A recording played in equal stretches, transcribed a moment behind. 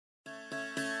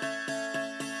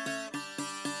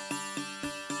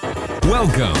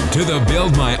Welcome to the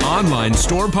Build My Online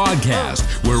Store podcast,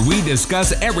 where we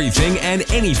discuss everything and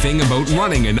anything about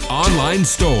running an online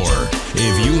store.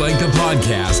 If you like the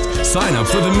podcast, sign up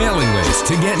for the mailing list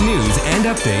to get news and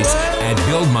updates at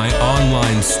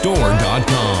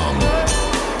buildmyonlinestore.com.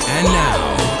 And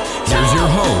now, here's your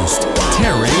host,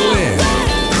 Terry Lynn.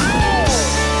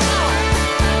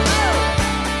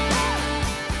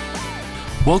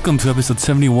 Welcome to episode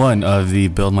 71 of the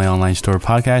Build My Online Store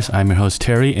podcast. I'm your host,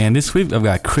 Terry, and this week I've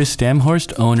got Kris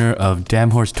Damhorst, owner of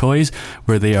Damhorst Toys,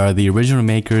 where they are the original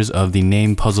makers of the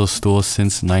named puzzle stool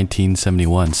since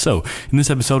 1971. So, in this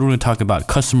episode, we're going to talk about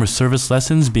customer service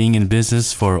lessons, being in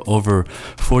business for over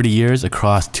 40 years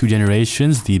across two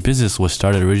generations. The business was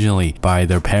started originally by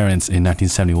their parents in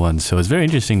 1971, so it's very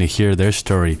interesting to hear their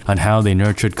story on how they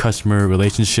nurtured customer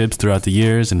relationships throughout the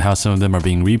years and how some of them are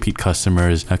being repeat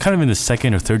customers, kind of in the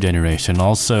second or third generation.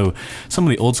 Also, some of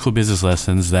the old school business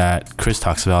lessons that Kris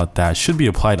talks about that should be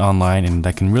applied online and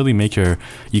that can really make your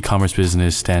e-commerce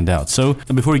business stand out. So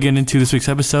before we get into this week's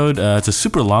episode, it's a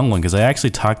super long one because I actually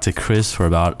talked to Kris for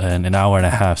about an hour and a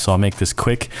half, so I'll make this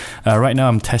quick. Right now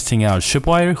I'm testing out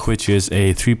Shipwire, which is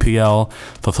a 3PL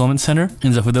fulfillment center.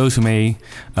 And so for those who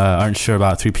aren't sure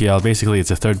about 3PL, basically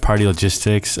it's a third-party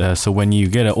logistics. So when you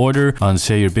get an order on,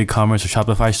 say, your BigCommerce or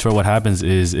Shopify store, what happens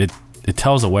is it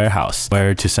tells a warehouse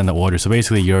where to send the order. So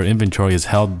basically your inventory is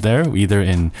held there, either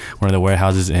in one of the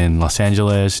warehouses in Los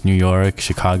Angeles, New York,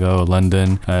 Chicago,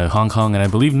 London, Hong Kong, and I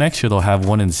believe next year they'll have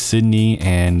one in Sydney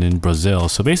and in Brazil.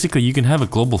 So basically you can have a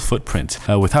global footprint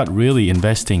without really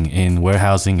investing in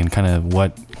warehousing and kind of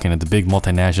the big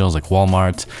multinationals like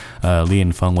Walmart, Li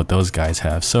and Feng, what those guys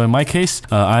have. So in my case,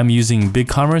 I'm using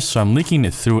BigCommerce, so I'm linking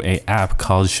it through an app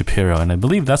called Shapiro, and I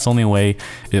believe that's the only way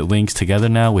it links together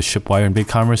now with Shipwire and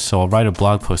BigCommerce. So I'll write a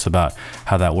blog post about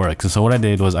how that works. And so what I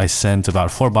did was I sent about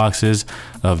 4 boxes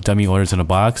of dummy orders in a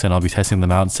box, and I'll be testing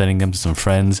them out and sending them to some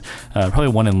friends, probably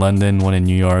one in London, one in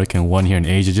New York, and one here in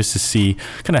Asia, just to see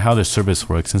kind of how their service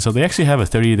works. And so they actually have a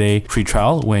 30-day free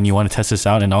trial when you want to test this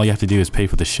out, and all you have to do is pay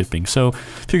for the shipping. So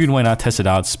figured why not test it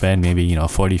out, spend maybe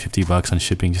 $40-50 on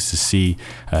shipping just to see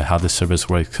how this service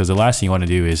works, because the last thing you want to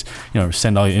do is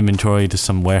send all your inventory to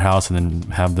some warehouse and then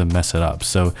have them mess it up.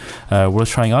 So we're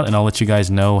trying out, and I'll let you guys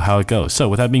know how it goes. So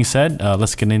with that being said,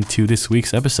 let's get into this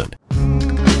week's episode.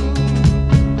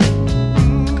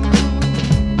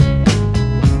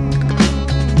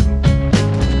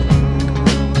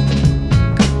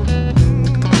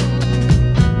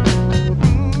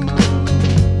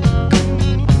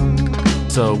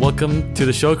 So welcome to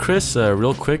the show, Kris.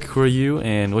 Real quick, who are you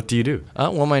and what do you do?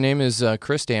 Well, my name is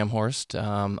Kris Damhorst.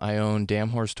 I own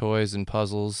Damhorst Toys and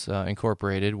Puzzles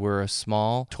Incorporated. We're a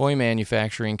small toy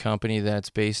manufacturing company that's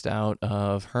based out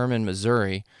of Hermann,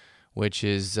 Missouri, which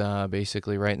is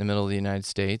basically right in the middle of the United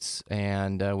States.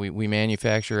 And we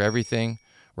manufacture everything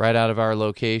right out of our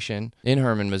location in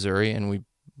Hermann, Missouri, and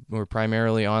we're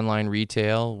primarily online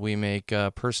retail. We make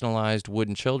personalized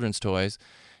wooden children's toys.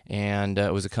 And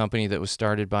it was a company that was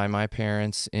started by my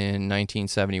parents in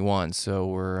 1971. So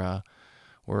we're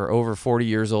over 40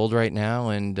 years old right now,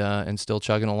 and still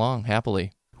chugging along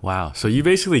happily. Wow. So you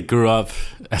basically grew up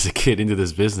as a kid into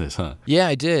this business, huh? Yeah,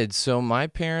 I did. So my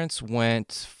parents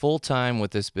went full-time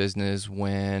with this business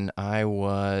when I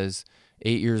was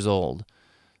 8 years old.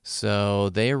 So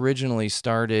they originally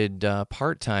started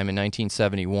part-time in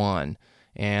 1971.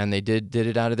 And they did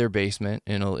it out of their basement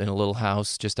in a little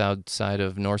house just outside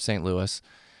of North St. Louis.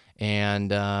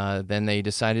 And then they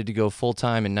decided to go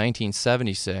full-time in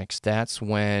 1976. That's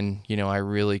when, I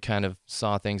really kind of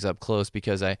saw things up close,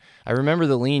 because I remember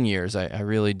the lean years. I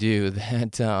really do.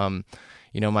 That,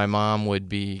 my mom would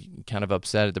be kind of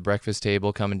upset at the breakfast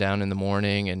table coming down in the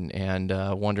morning and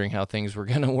wondering how things were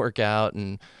going to work out.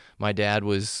 And my dad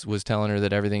was telling her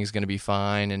that everything's going to be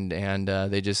fine. And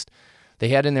they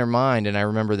had in their mind, and I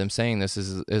remember them saying this,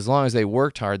 is as long as they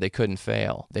worked hard, they couldn't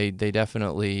fail. They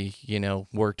definitely,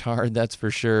 worked hard, that's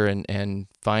for sure, and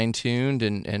fine-tuned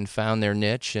and found their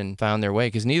niche and found their way,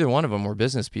 because neither one of them were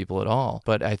business people at all.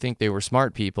 But I think they were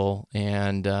smart people,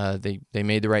 and they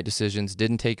made the right decisions,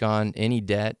 didn't take on any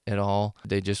debt at all.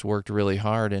 They just worked really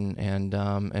hard, and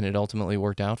it ultimately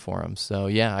worked out for them. So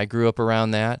yeah, I grew up around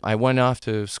that. I went off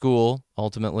to school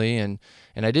ultimately, and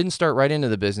I didn't start right into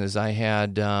the business. I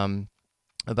had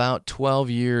about 12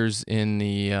 years in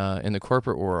the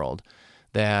corporate world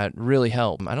that really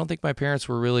helped. I don't think my parents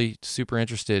were really super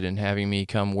interested in having me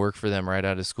come work for them right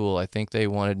out of school. I think they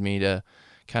wanted me to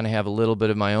kind of have a little bit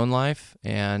of my own life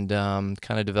and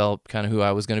kind of develop kind of who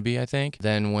I was going to be, I think.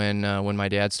 Then when my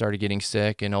dad started getting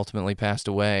sick and ultimately passed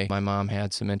away, my mom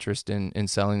had some interest in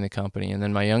selling the company. And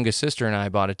then my youngest sister and I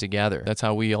bought it together. That's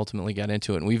how we ultimately got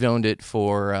into it. And we've owned it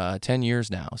for 10 years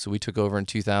now. So we took over in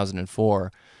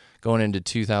 2004. Going into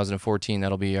 2014,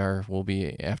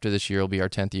 after this year, will be our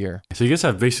 10th year. So you guys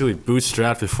have basically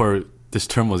bootstrapped before this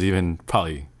term was even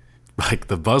probably like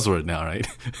the buzzword now, right?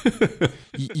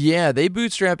 Yeah, they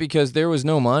bootstrapped because there was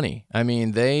no money. I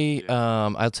mean,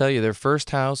 I'll tell you, their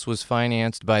first house was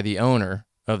financed by the owner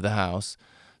of the house.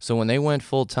 So when they went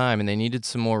full time and they needed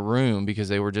some more room because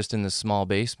they were just in this small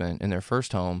basement in their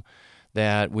first home,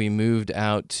 that we moved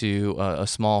out to a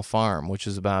small farm, which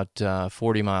is about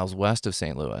 40 miles west of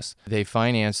St. Louis. They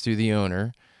financed through the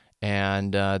owner,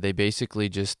 and they basically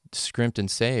just scrimped and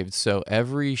saved. So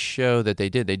every show that they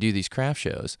do these craft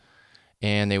shows,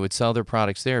 and they would sell their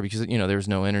products there because, there was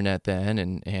no internet then,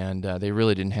 and they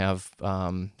really didn't have,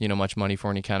 much money for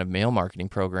any kind of mail marketing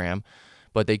program.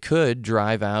 But they could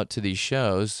drive out to these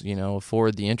shows,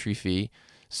 afford the entry fee,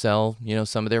 sell,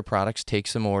 some of their products, take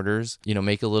some orders,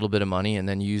 make a little bit of money, and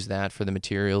then use that for the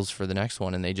materials for the next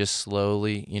one. And they just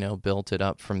slowly, built it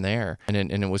up from there.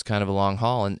 And it was kind of a long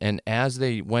haul. And as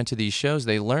they went to these shows,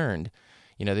 they learned,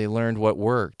 what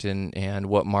worked and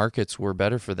what markets were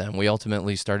better for them. We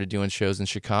ultimately started doing shows in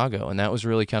Chicago, and that was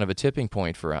really kind of a tipping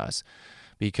point for us,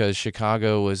 because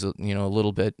Chicago was, a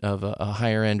little bit of a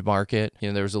higher end market.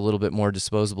 There was a little bit more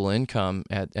disposable income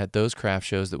at those craft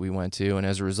shows that we went to. And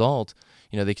as a result,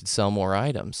 they could sell more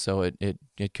items. So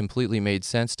it completely made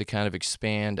sense to kind of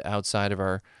expand outside of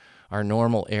our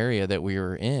normal area that we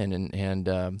were in. And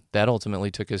that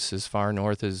ultimately took us as far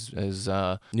north as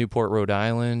Newport, Rhode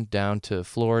Island, down to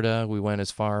Florida. We went as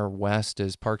far west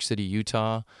as Park City,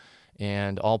 Utah,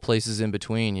 and all places in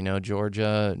between,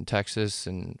 Georgia and Texas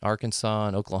and Arkansas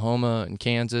and Oklahoma and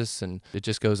Kansas, and it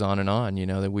just goes on,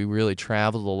 that we really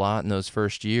traveled a lot in those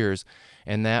first years.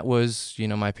 And that was,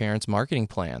 my parents' marketing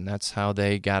plan. That's how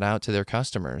they got out to their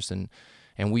customers. And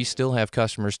we still have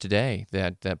customers today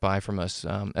that buy from us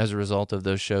as a result of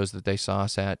those shows that they saw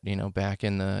us at, back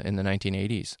in the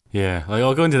 1980s. Yeah,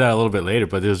 I'll go into that a little bit later,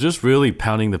 but it was just really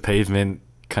pounding the pavement,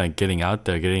 kind of getting out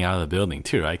there, getting out of the building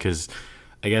too, right? Because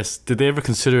I guess, did they ever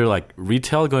consider like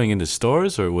retail going into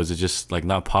stores, or was it just like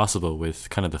not possible with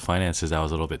kind of the finances that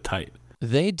was a little bit tight?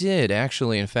 They did,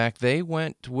 actually. In fact, they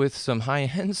went with some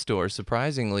high-end stores,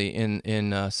 surprisingly,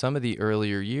 in some of the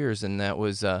earlier years, and that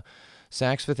was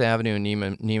Saks Fifth Avenue and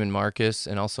Neiman Marcus,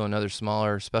 and also another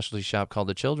smaller specialty shop called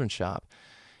the Children's Shop.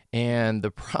 And the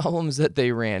problems that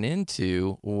they ran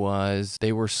into was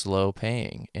they were slow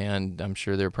paying, and I'm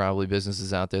sure there are probably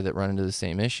businesses out there that run into the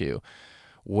same issue,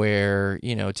 where,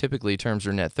 typically terms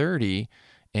are net 30,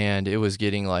 and it was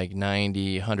getting like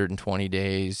 90, 120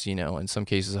 days, in some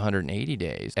cases 180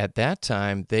 days. At that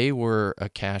time, they were a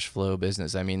cash flow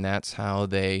business. I mean, that's how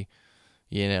they,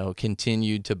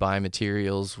 continued to buy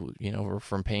materials,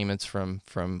 from payments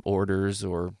from orders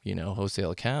or,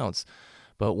 wholesale accounts.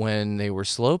 But when they were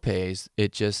slow pays,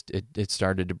 it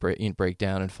started to break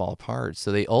down and fall apart.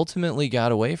 So they ultimately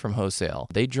got away from wholesale.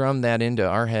 They drummed that into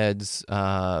our heads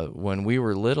when we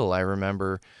were little. I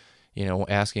remember,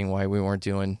 asking why we weren't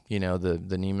doing, the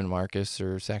Neiman Marcus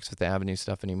or Saks Fifth Avenue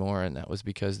stuff anymore, and that was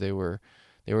because they were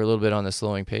a little bit on the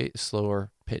slower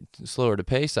to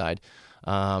pay side.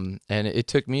 And it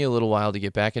took me a little while to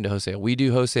get back into wholesale. We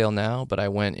do wholesale now, but I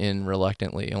went in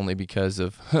reluctantly only because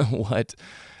of what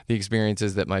the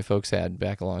experiences that my folks had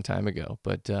back a long time ago.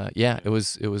 But it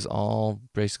was all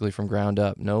basically from ground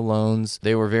up. No loans.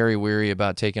 They were very weary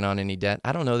about taking on any debt.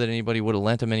 I don't know that anybody would have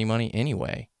lent them any money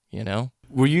anyway,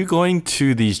 Were you going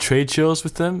to these trade shows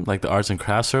with them, like the arts and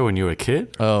crafts fair, when you were a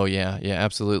kid? Oh, yeah,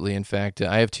 absolutely. In fact,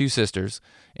 I have two sisters,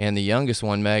 and the youngest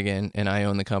one, Megan, and I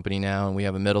own the company now, and we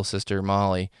have a middle sister,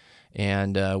 Molly,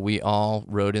 and we all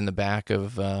rode in the back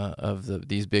of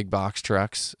these big box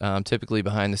trucks, typically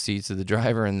behind the seats of the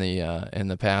driver and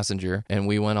the passenger, and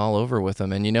we went all over with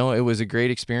them. And it was a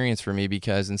great experience for me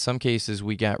because in some cases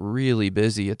we got really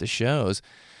busy at the shows.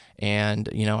 And,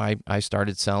 I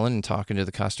started selling and talking to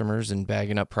the customers and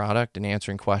bagging up product and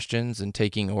answering questions and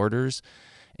taking orders.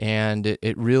 And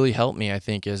it really helped me, I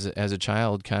think, as a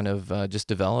child, kind of just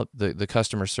develop the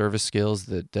customer service skills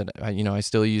that I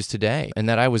still use today. And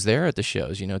that I was there at the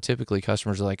shows. Typically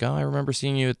customers are like, oh, I remember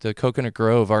seeing you at the Coconut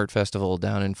Grove Art Festival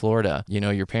down in Florida.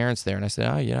 Your parents there. And I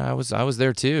said, oh, yeah, I was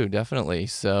there too, definitely.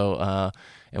 So,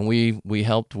 and we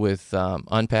helped with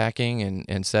unpacking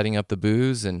and setting up the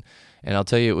booths. And I'll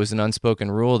tell you, it was an unspoken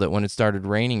rule that when it started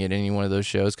raining at any one of those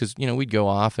shows, because, we'd go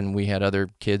off and we had other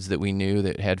kids that we knew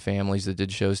that had families that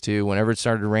did shows too. Whenever it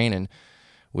started raining,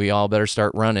 we all better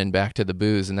start running back to the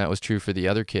booth. And that was true for the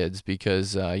other kids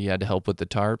because you had to help with the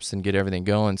tarps and get everything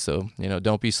going. So,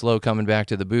 don't be slow coming back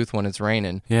to the booth when it's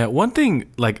raining. Yeah, one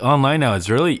thing, like online now, it's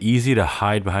really easy to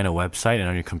hide behind a website and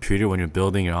on your computer when you're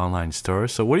building your online store.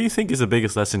 So what do you think is the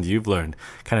biggest lesson you've learned,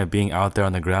 kind of being out there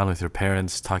on the ground with your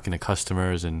parents, talking to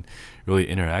customers and really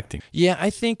interacting? Yeah, I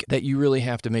think that you really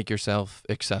have to make yourself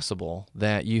accessible,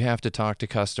 that you have to talk to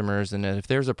customers, and that if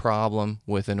there's a problem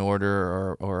with an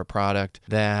order or a product,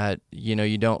 that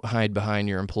you don't hide behind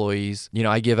your employees.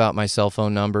 I give out my cell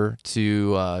phone number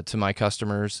to my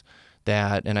customers,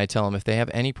 and I tell them if they have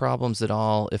any problems at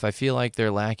all, if I feel like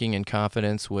they're lacking in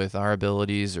confidence with our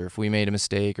abilities, or if we made a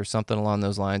mistake or something along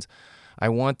those lines, I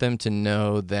want them to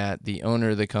know that the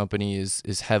owner of the company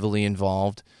is heavily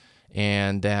involved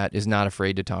and that is not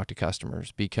afraid to talk to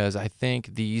customers, because I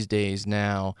think these days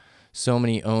now, so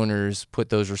many owners put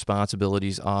those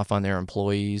responsibilities off on their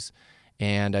employees,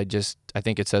 and I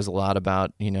think it says a lot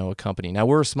about, a company. Now,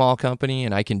 we're a small company,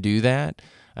 and I can do that.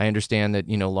 I understand that,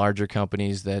 larger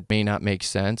companies that may not make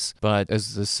sense, but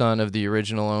as the son of the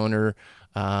original owner,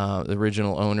 the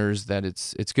original owners, that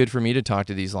it's good for me to talk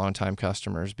to these longtime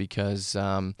customers because,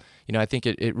 I think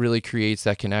it really creates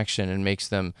that connection and makes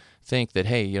them think that,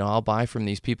 hey, I'll buy from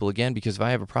these people again because if I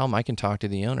have a problem, I can talk to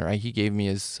the owner. He gave me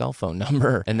his cell phone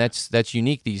number, and that's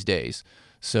unique these days.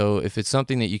 So if it's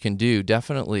something that you can do,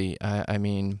 definitely,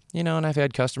 and I've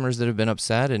had customers that have been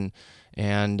upset and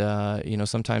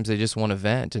sometimes they just want to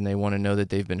vent and they want to know that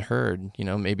they've been heard.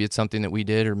 Maybe it's something that we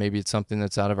did, or maybe it's something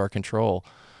that's out of our control.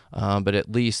 But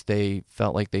at least they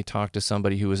felt like they talked to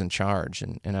somebody who was in charge,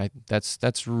 and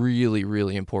that's really,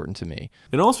 really important to me.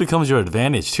 It almost becomes your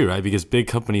advantage too, right? Because big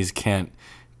companies can't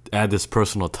add this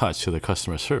personal touch to their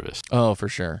customer service. Oh, for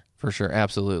sure,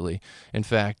 absolutely. In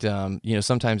fact,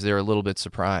 sometimes they're a little bit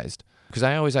surprised because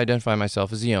I always identify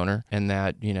myself as the owner, and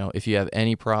that if you have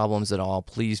any problems at all,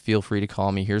 please feel free to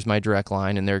call me. Here's my direct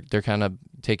line, and they're kind of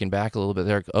taken back a little bit.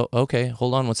 They're like, oh, okay,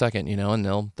 hold on one second,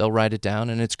 and they'll write it down,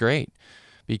 and it's great.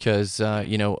 Because,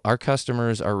 our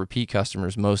customers are repeat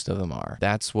customers. Most of them are.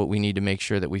 That's what we need to make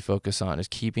sure that we focus on, is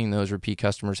keeping those repeat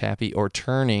customers happy or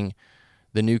turning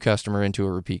the new customer into a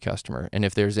repeat customer. And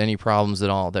if there's any problems at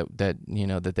all,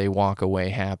 that they walk away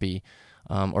happy,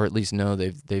 or at least know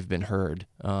they've been heard,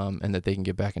 and that they can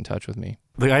get back in touch with me.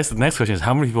 The next question is,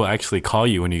 how many people actually call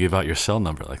you when you give out your cell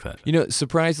number like that?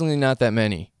 Surprisingly not that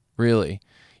many, really.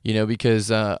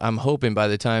 Because I'm hoping by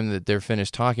the time that they're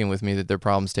finished talking with me that their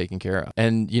problem's taken care of.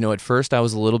 And, at first I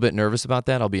was a little bit nervous about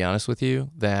that, I'll be honest with you,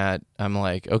 that I'm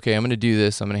like, okay, I'm going to do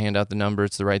this. I'm going to hand out the number.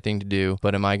 It's the right thing to do.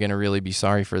 But am I going to really be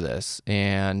sorry for this?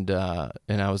 And I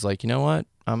was like, you know what?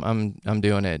 I'm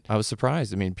doing it. I was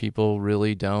surprised. People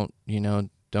really don't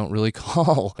really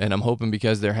call, and I'm hoping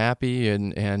because they're happy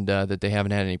and that they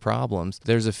haven't had any problems.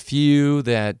 There's a few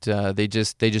that they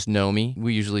just know me.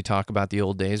 We usually talk about the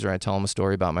old days, or I tell them a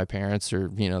story about my parents or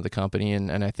the company,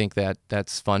 and I think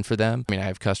that's fun for them. I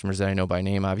have customers that I know by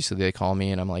name. Obviously, they call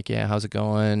me, and I'm like, yeah, how's it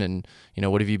going? And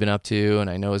what have you been up to? And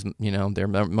I know their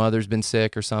mother's been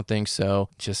sick or something. So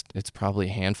it's probably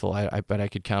a handful. I bet I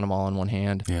could count them all on one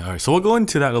hand. Yeah. All right. So we'll go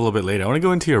into that a little bit later. I want to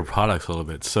go into your products a little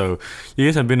bit. So you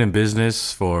guys have been in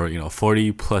business for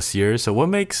 40 plus years. So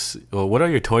what are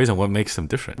your toys and what makes them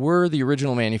different? We're the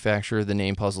original manufacturer of the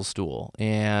name puzzle stool,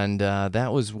 and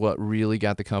that was what really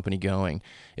got the company going.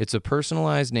 It's a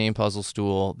personalized name puzzle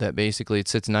stool that basically it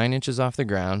sits 9 inches off the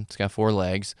ground. It's got 4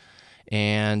 legs,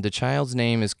 and the child's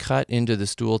name is cut into the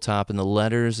stool top, and the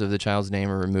letters of the child's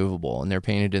name are removable, and they're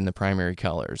painted in the primary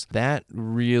colors. That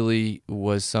really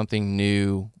was something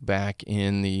new back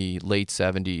in the late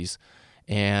 70s.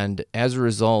 And as a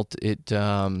result, it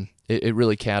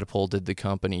really catapulted the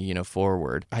company,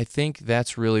 forward. I think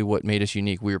that's really what made us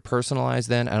unique. We were personalized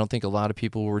then. I don't think a lot of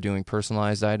people were doing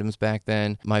personalized items back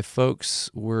then. My folks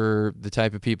were the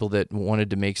type of people that wanted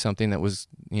to make something that was,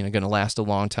 going to last a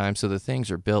long time. So the things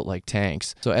are built like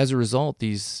tanks. So as a result,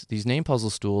 these name puzzle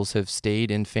stools have stayed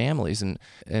in families, and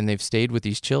they've stayed with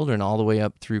these children all the way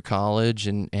up through college.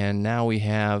 And now we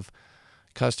have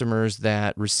customers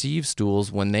that receive stools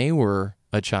when they were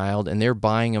a child, and they're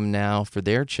buying them now for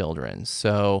their children.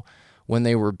 So when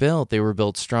they were built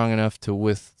strong enough to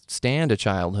withstand a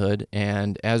childhood,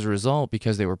 and as a result,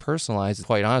 because they were personalized,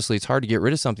 quite honestly, it's hard to get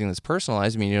rid of something that's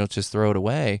personalized. You don't just throw it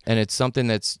away, and it's something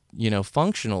that's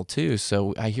functional too.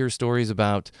 So I hear stories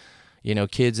about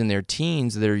kids in their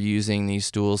teens that are using these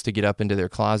stools to get up into their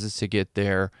closets to get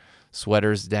their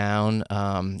sweaters down.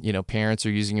 Parents are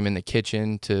using them in the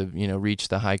kitchen to reach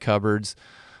the high cupboards.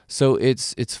 So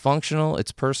it's functional,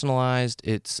 it's personalized,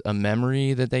 it's a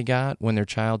memory that they got when their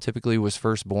child typically was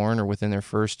first born or within their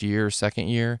first year or second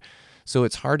year. so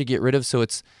it's hard to get rid of. So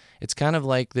it's kind of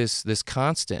like this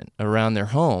constant around their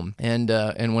home. And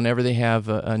whenever they have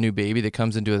a new baby that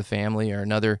comes into the family, or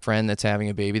another friend that's having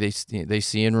a baby, they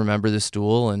see and remember the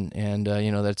stool, and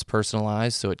that's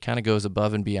personalized. So it kind of goes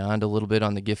above and beyond a little bit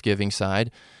on the gift giving side.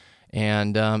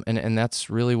 And that's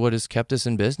really what has kept us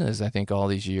in business, I think, all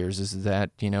these years, is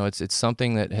that, it's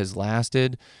something that has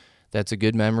lasted, that's a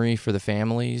good memory for the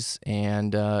families,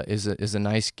 and is a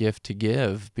nice gift to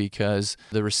give, because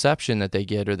the reception that they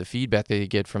get, or the feedback that they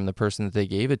get from the person that they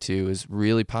gave it to, is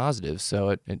really positive.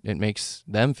 So it makes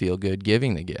them feel good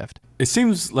giving the gift. It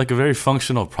seems like a very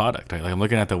functional product, right? Like, I'm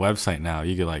looking at the website now.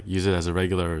 You could like use it as a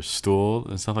regular stool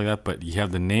and stuff like that, but you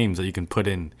have the names that you can put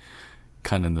in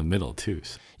kind of in the middle too.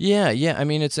 Yeah. I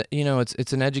mean, it's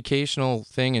an educational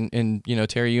thing, and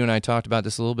Terry, you and I talked about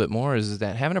this a little bit more. Is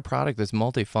that having a product that's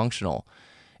multifunctional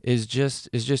is just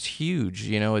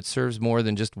huge. It serves more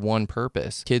than just one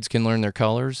purpose. Kids can learn their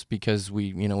colors because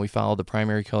we follow the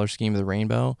primary color scheme of the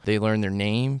rainbow. They learn their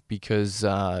name because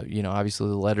obviously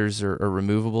the letters are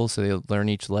removable, so they learn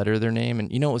each letter of their name.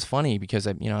 And it was funny because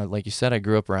like you said, I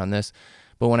grew up around this,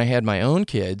 but when I had my own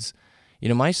kids,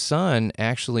 my son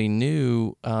actually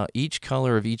knew each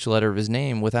color of each letter of his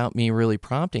name without me really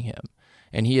prompting him.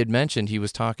 And he had mentioned he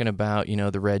was talking about,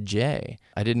 the red J.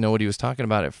 I didn't know what he was talking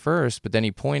about at first, but then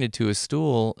he pointed to his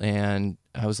stool, and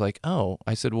I was like, oh.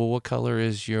 I said, well, what color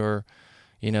is your,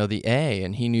 the A?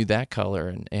 And he knew that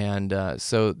color. And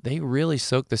so they really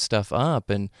soak this stuff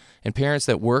up. And parents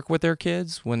that work with their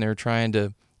kids when they're trying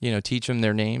to, teach them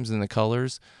their names and the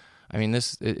colors, I mean,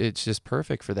 it's just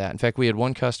perfect for that. In fact, we had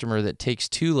one customer that takes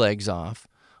two legs off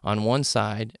on one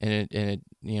side, and it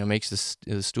makes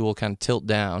the stool kind of tilt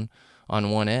down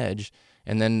on one edge,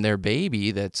 and then their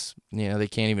baby that's they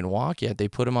can't even walk yet, they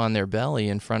put them on their belly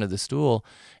in front of the stool,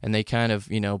 and they kind of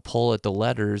pull at the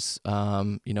letters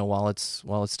while it's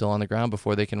still on the ground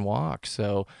before they can walk.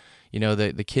 So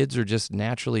the kids are just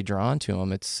naturally drawn to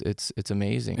them. It's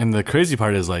amazing. And the crazy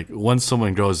part is, like, once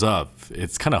someone grows up,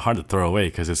 it's kind of hard to throw away,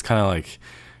 because it's kind of like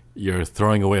you're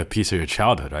throwing away a piece of your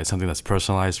childhood, right? Something that's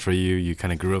personalized for you, you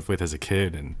kind of grew up with as a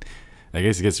kid, and I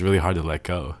guess it gets really hard to let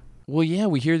go. Well, yeah,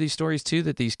 we hear these stories too,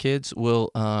 that these kids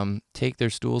will take their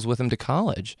stools with them to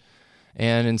college.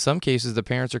 And in some cases, the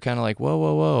parents are kind of like,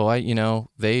 whoa. I've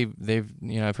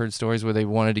heard stories where they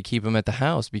wanted to keep them at the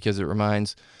house because it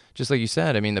reminds, just like you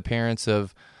said, I mean, the parents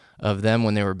of them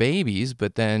when they were babies,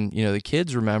 but then, the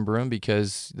kids remember them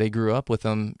because they grew up with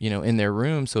them, in their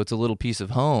room. So it's a little piece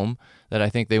of home that I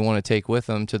think they want to take with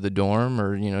them to the dorm,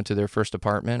 or, to their first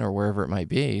apartment, or wherever it might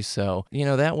be. So,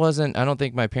 that wasn't, I don't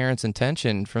think, my parents'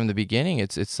 intention from the beginning.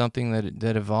 It's something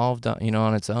that evolved,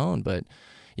 on its own. But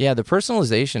yeah, the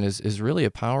personalization is really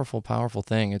a powerful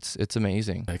thing. It's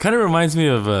amazing. It kind of reminds me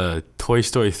of Toy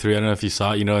Story 3. I don't know if you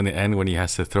saw it, in the end when he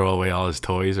has to throw away all his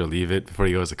toys or leave it before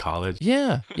he goes to college.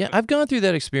 Yeah. I've gone through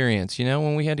that experience,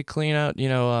 when we had to clean out,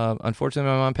 unfortunately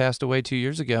my mom passed away 2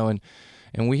 years ago,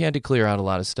 and we had to clear out a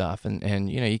lot of stuff,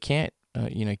 and you can't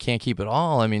keep it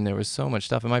all. I mean, there was so much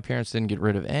stuff, and my parents didn't get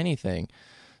rid of anything.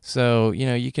 So,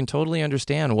 you can totally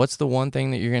understand what's the one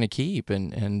thing that you're going to keep.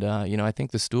 And I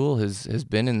think the stool has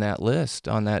been in that list,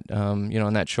 on that,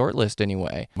 on that short list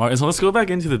anyway. Martin, so let's go back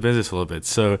into the business a little bit.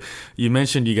 So you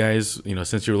mentioned you guys,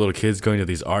 since you were little kids, going to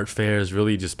these art fairs,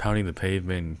 really just pounding the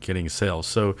pavement, getting sales.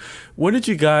 So when did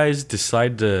you guys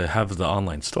decide to have the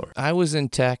online store? I was in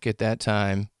tech at that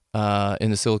time,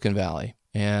 in the Silicon Valley.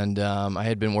 And I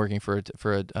had been working for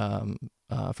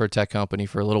a tech company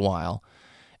for a little while.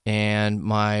 And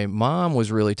my mom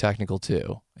was really technical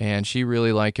too, and she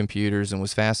really liked computers and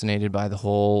was fascinated by the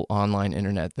whole online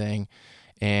internet thing,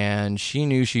 and she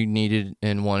knew she needed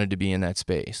and wanted to be in that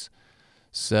space.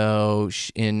 So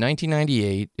in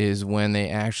 1998 is when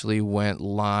they actually went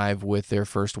live with their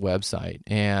first website,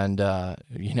 and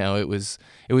it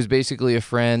was basically a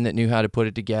friend that knew how to put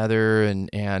it together, and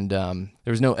there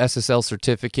was no SSL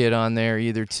certificate on there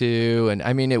either too, and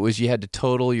I mean you had to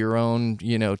total your own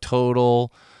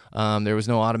total. There was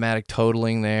no automatic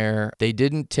totaling there. They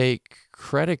didn't take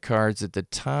credit cards at the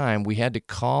time. We had to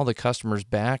call the customers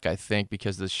back, I think,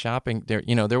 because the shopping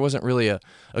there wasn't really a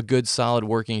good solid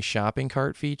working shopping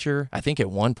cart feature. I think at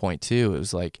one point too, it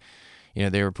was like,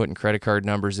 they were putting credit card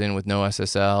numbers in with no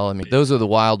SSL. I mean, those are the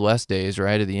Wild West days,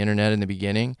 right, of the internet in the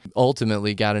beginning.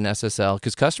 Ultimately got an SSL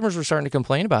because customers were starting to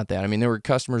complain about that. I mean, there were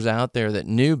customers out there that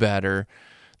knew better,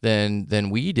 than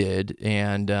we did,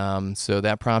 and so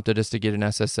that prompted us to get an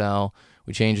SSL.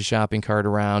 We changed the shopping cart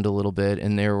around a little bit,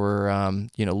 and there were,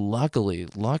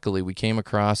 luckily, we came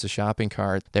across a shopping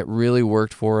cart that really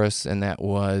worked for us, and that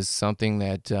was something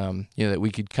that, that we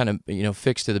could kind of,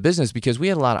 fix to the business, because we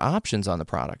had a lot of options on the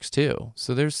products too.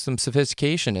 So there's some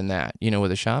sophistication in that,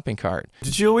 with a shopping cart.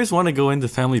 Did you always want to go into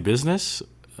family business?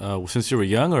 Since you were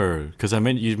young, or because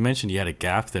you mentioned you had a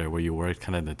gap there where you worked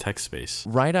kind of in the tech space?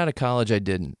 Right out of college, I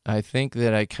didn't. I think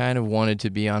that I kind of wanted to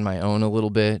be on my own a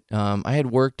little bit. I had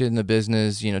worked in the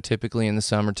business, typically in the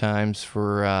summer times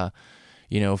for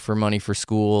money for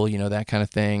school, that kind of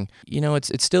thing.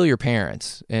 It's still your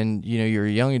parents, and, you're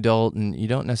a young adult, and you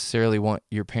don't necessarily want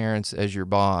your parents as your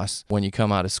boss when you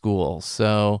come out of school.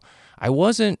 So I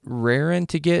wasn't raring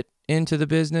to get into the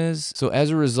business. So as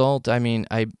a result,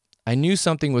 I knew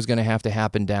something was going to have to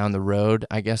happen down the road.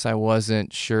 I guess I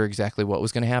wasn't sure exactly what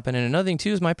was going to happen. And another thing,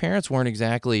 too, is my parents weren't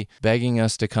exactly begging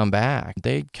us to come back.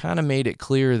 They kind of made it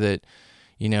clear that,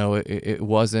 it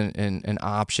wasn't an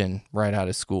option right out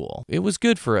of school. It was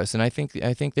good for us, and I think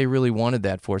they really wanted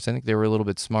that for us. I think they were a little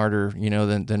bit smarter,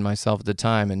 than myself at the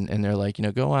time. And they're like,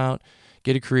 go out,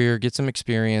 get a career, get some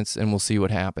experience, and we'll see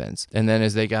what happens. And then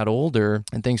as they got older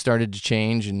and things started to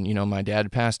change, and, my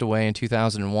dad passed away in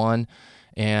 2001,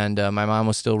 and my mom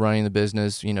was still running the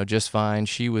business, just fine.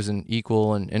 She was an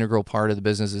equal and integral part of the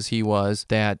business as he was,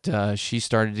 that she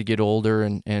started to get older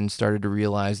and started to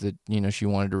realize that, she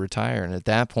wanted to retire. And at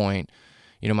that point,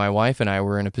 my wife and I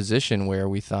were in a position where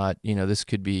we thought, this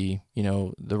could be,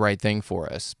 the right thing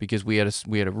for us, because we had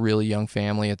a really young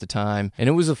family at the time, and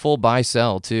it was a full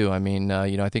buy-sell too.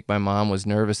 I think my mom was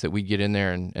nervous that we'd get in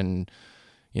there and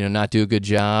not do a good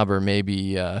job, or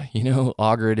maybe,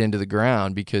 auger it into the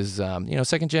ground, because,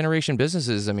 second generation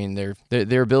businesses,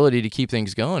 their ability to keep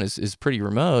things going is pretty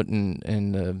remote,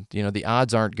 and the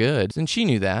odds aren't good. And she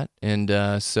knew that.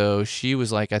 And so she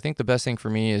was like, I think the best thing for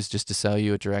me is just to sell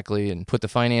you it directly and put the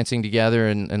financing together,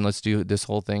 and let's do this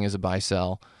whole thing as a buy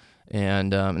sell.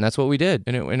 And that's what we did.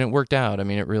 And it worked out.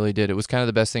 It really did. It was kind of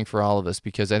the best thing for all of us,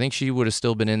 because I think she would have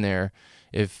still been in there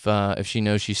if she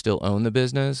knows she still owned the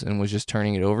business and was just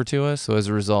turning it over to us. So as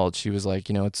a result, she was like,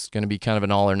 it's going to be kind of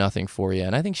an all or nothing for you.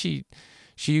 And I think she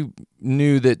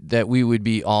knew that we would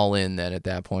be all in then at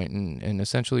that point, and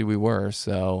essentially we were.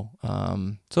 So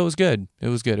it was good. It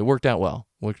was good. It worked out well.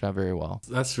 Worked out very well.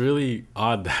 That's really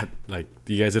odd that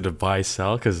you guys did a buy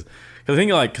sell, because I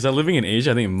think because I'm living in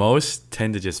Asia, I think most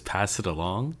tend to just pass it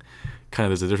along. Kind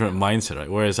of there's a different mindset,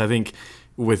 right? Whereas I think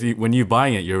when you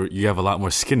buying it, you have a lot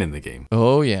more skin in the game.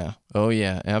 Oh yeah,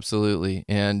 absolutely.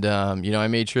 And I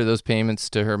made sure those payments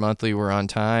to her monthly were on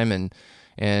time, and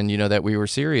that we were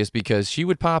serious, because she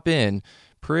would pop in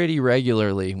pretty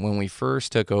regularly when we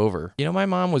first took over. My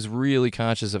mom was really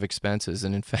conscious of expenses,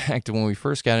 and in fact, when we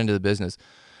first got into the business,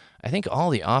 I think all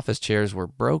the office chairs were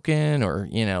broken, or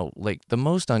the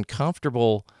most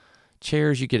uncomfortable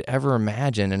chairs you could ever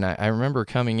imagine. And I remember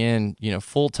coming in,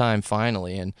 full time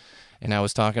finally, and I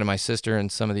was talking to my sister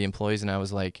and some of the employees, and I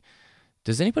was like,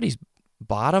 does anybody's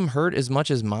bottom hurt as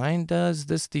much as mine does?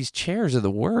 These chairs are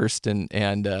the worst.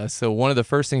 And so one of the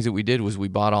first things that we did was we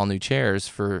bought all new chairs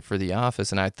for the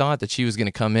office. And I thought that she was going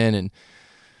to come in and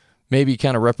maybe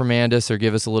kind of reprimand us or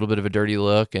give us a little bit of a dirty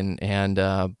look.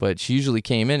 But she usually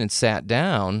came in and sat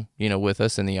down, with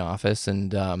us in the office.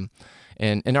 And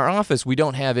in our office, we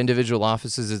don't have individual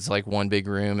offices. It's like one big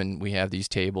room, and we have these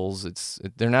tables.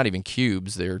 They're not even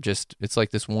cubes. It's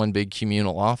like this one big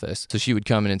communal office. So she would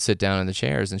come in and sit down in the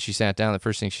chairs, and she sat down. The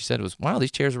first thing she said was, "Wow,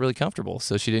 these chairs are really comfortable."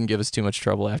 So she didn't give us too much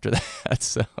trouble after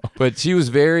that. But she was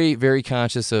very, very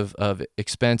conscious of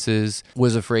expenses,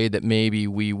 was afraid that maybe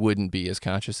we wouldn't be as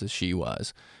conscious as she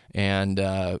was. And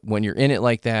when you're in it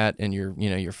like that, and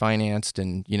you're financed,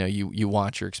 and you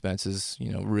watch your expenses,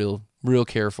 real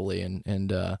carefully, and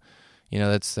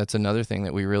that's another thing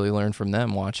that we really learned from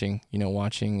them, watching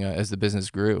as the business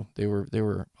grew. They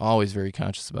were always very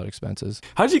conscious about expenses.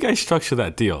 How did you guys structure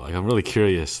that deal? I'm really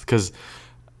curious, because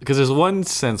there's one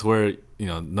sense where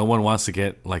no one wants to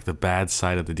get the bad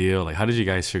side of the deal. How did you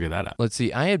guys figure that out? Let's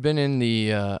see. I had been in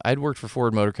I'd worked for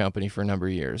Ford Motor Company for a number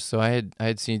of years, so I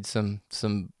had seen some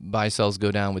buy sells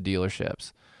go down with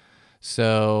dealerships.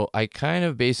 So I kind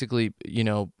of basically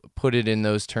put it in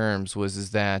those terms,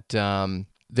 was that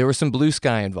there was some blue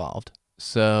sky involved.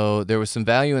 So there was some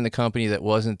value in the company that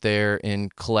wasn't there in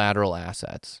collateral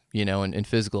assets, and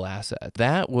physical assets.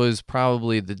 That was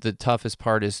probably the toughest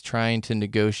part, is trying to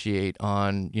negotiate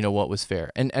on, what was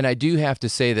fair. And I do have to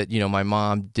say that, my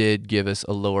mom did give us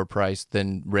a lower price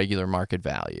than regular market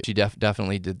value. She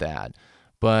definitely did that.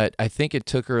 But I think it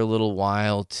took her a little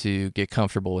while to get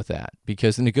comfortable with that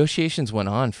because the negotiations went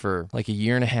on for like a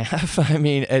year and a half. I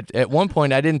mean, at one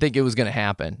point, I didn't think it was going to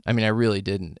happen. I mean, I really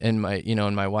didn't. And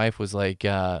my wife was like,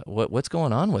 "What's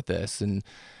going on with this?" And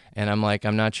I'm like,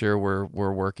 "I'm not sure.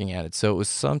 We're working at it." So it was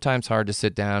sometimes hard to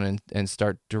sit down and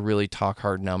start to really talk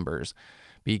hard numbers.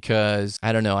 Because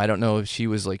I don't know if she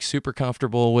was like super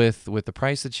comfortable with the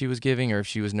price that she was giving or if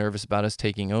she was nervous about us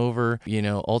taking over.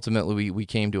 Ultimately we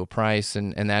came to a price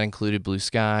and that included blue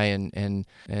sky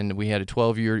and we had a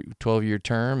 12-year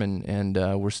term and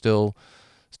we're still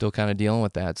kind of dealing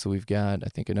with that. So we've got, I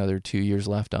think, another 2 years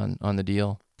left on the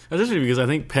deal. That's interesting because I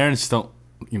think parents don't,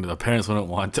 the parents wouldn't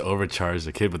want to overcharge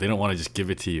the kid, but they don't want to just give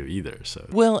it to you either. So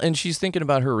well, and she's thinking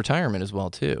about her retirement as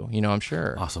well too. I'm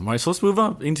sure. Awesome. All right, so let's move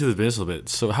up into the business a little bit.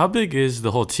 So how big is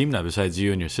the whole team now besides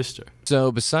you and your sister?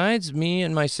 So besides me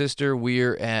and my sister,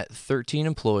 we're at 13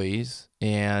 employees,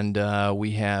 and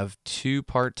we have 2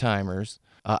 part-timers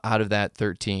out of that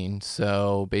 13.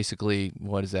 So basically,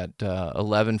 what is that?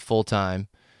 11 full-time,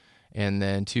 and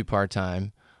then 2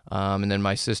 part-time, and then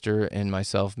my sister and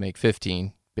myself make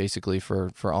 15. Basically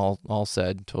for all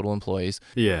said total employees.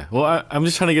 Yeah. Well, I'm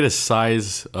just trying to get a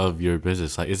size of your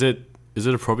business. Like, is it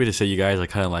appropriate to say you guys are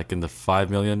kind of like in the 5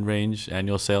 million range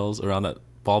annual sales, around that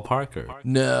ballpark? Or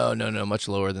No, much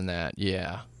lower than that.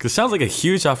 Yeah. Because it sounds like a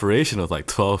huge operation with like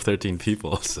 12, 13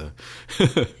 people. So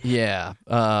yeah.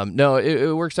 No,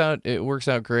 it works out. It works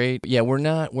out great. Yeah, we're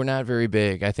not very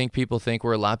big. I think people think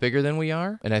we're a lot bigger than we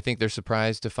are, and I think they're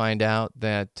surprised to find out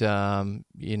that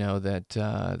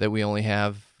that we only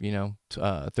have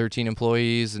 13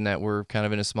 employees and that we're kind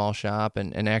of in a small shop.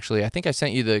 And actually, I think I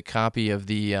sent you the copy of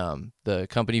the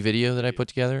company video that I put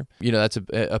together. That's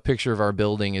a picture of our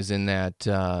building is in that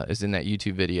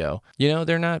YouTube video.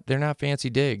 They're not fancy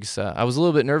digs. I was a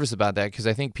little bit nervous about that because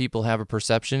I think people have a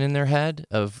perception in their head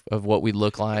of what we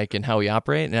look like and how we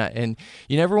operate. And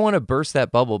you never want to burst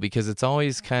that bubble because it's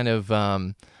always kind of,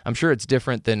 I'm sure it's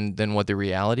different than what the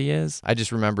reality is. I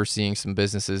just remember seeing some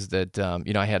businesses that,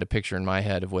 I had a picture in my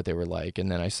head of what they were like,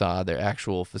 and then I saw their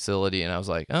actual facility, and I was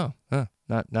like, oh,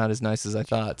 not as nice as I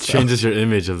thought. So. Changes your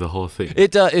image of the whole thing.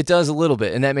 It does a little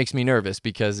bit, and that makes me nervous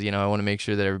because I want to make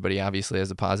sure that everybody obviously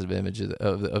has a positive image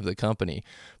of the company.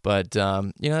 But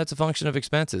that's a function of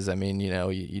expenses. I mean,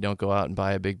 you don't go out and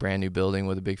buy a big brand new building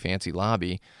with a big fancy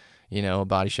lobby. A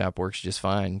body shop works just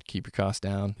fine. Keep your costs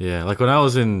down. Yeah, like when I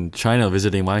was in China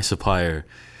visiting my supplier,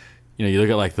 you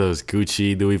look at like those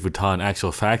Gucci, Louis Vuitton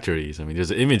actual factories. I mean, there's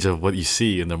an image of what you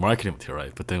see in their marketing material,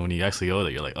 right? But then when you actually go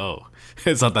there, you're like, oh,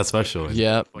 it's not that special.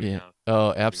 Yeah.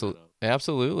 Oh, absolutely.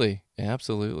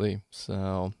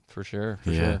 So for sure.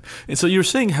 And so you were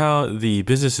saying how the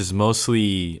business is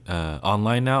mostly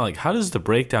online now. Like, how does the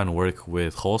breakdown work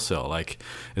with wholesale? Like,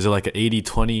 is it like an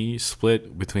 80-20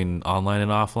 split between online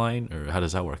and offline, or how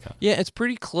does that work out? Yeah, it's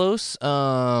pretty close.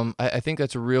 I think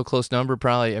that's a real close number.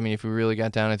 Probably, I mean, if we really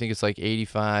got down, I think it's like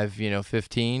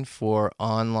 85-15 for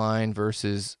online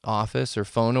versus office or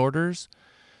phone orders.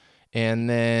 And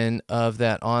then of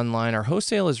that online, our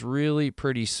wholesale is really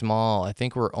pretty small. I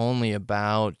think we're only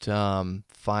about 5%,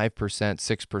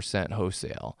 6%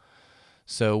 wholesale.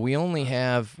 So we only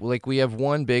have, we have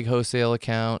one big wholesale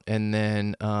account and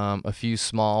then a few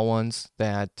small ones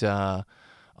that are,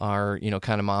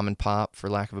 kind of mom and pop, for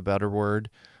lack of a better word,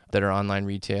 that are online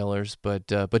retailers, but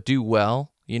do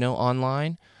well,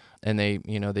 online. And they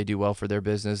do well for their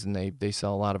business, and they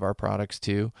sell a lot of our products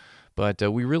too. But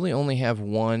we really only have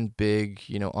one big,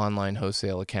 online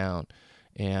wholesale account,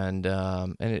 and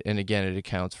again, it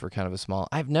accounts for kind of a small.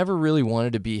 I've never really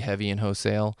wanted to be heavy in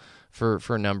wholesale for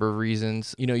a number of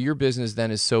reasons. Your business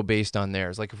then is so based on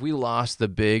theirs. Like if we lost the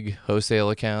big wholesale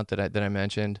account that I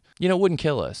mentioned, it wouldn't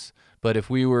kill us. But if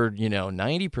we were,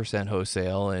 90%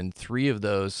 wholesale and 3 of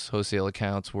those wholesale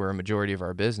accounts were a majority of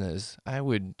our business, I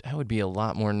would be a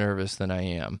lot more nervous than I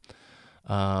am.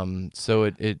 So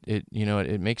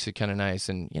it makes it kind of nice.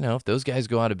 And, if those guys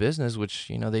go out of business, which,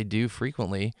 they do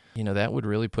frequently, that would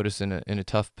really put us in a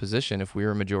tough position if we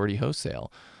were a majority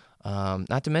wholesale.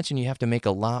 Not to mention you have to make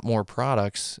a lot more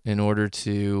products in order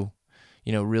to,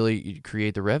 really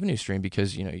create the revenue stream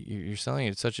because, you're selling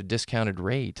it at such a discounted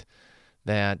rate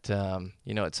that,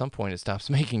 at some point it stops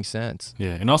making sense.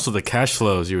 Yeah, and also the cash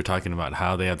flows you were talking about,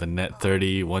 how they have the net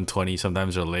 30, 120,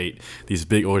 sometimes they're late. These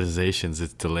big organizations,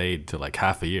 it's delayed to like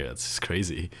half a year. That's just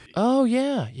crazy. Oh,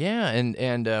 yeah.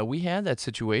 And we had that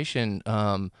situation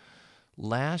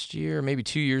last year, maybe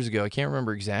 2 years ago. I can't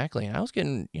remember exactly. And I was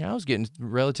getting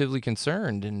relatively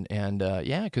concerned. And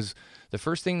because the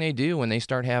first thing they do when they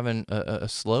start having a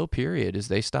slow period is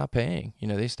they stop paying.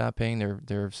 They stop paying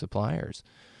their suppliers.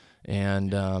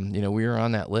 And, we were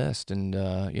on that list, and,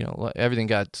 everything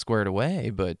got squared away.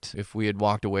 But if we had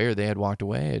walked away or they had walked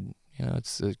away,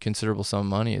 it's a considerable sum of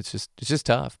money. It's just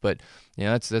tough. But,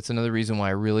 that's another reason why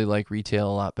I really like retail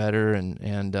a lot better,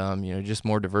 and just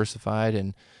more diversified,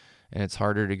 and it's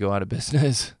harder to go out of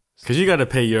business. Because you got to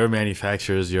pay your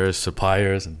manufacturers, your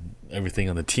suppliers, and everything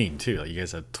on the team too. Like you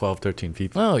guys have 12, 13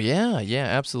 people. Oh yeah,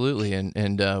 absolutely.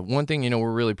 And one thing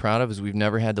we're really proud of is we've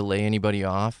never had to lay anybody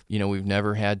off. We've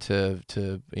never had to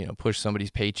push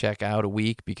somebody's paycheck out a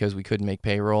week because we couldn't make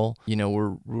payroll.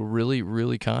 We're really,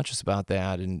 really conscious about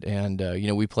that. And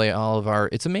we play all of our.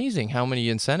 It's amazing how many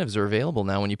incentives are available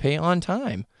now when you pay on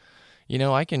time.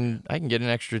 I can get an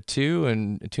extra 2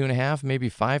 and 2.5, maybe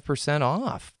 5%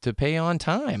 off to pay on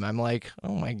time. I'm like,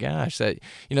 oh my gosh,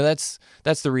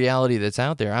 that's the reality that's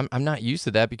out there. I'm not used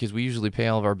to that because we usually pay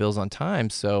all of our bills on time.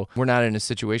 So we're not in a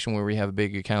situation where we have a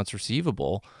big accounts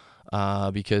receivable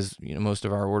because most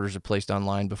of our orders are placed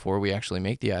online before we actually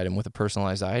make the item. With a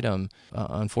personalized item,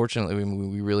 unfortunately,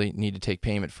 we really need to take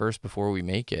payment first before we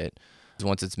make it.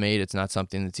 Once it's made, it's not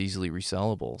something that's easily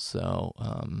resellable. So.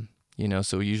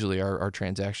 So usually our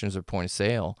transactions are point of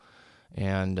sale,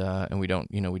 and we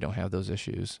don't have those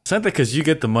issues. It's not because you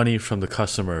get the money from the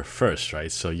customer first,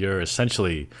 right? So you're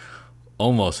essentially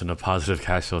almost in a positive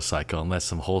cash flow cycle, unless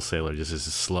some wholesaler just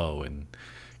is slow and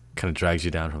kind of drags you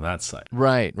down from that side.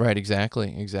 Right,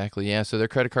 exactly. Yeah, so their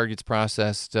credit card gets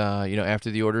processed,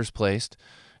 after the order is placed,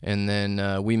 and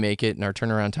then we make it, and our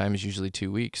turnaround time is usually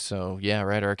 2 weeks. So yeah,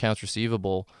 right, our accounts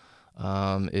receivable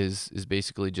is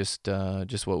basically just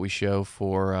what we show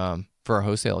for our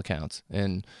wholesale accounts,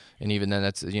 and even then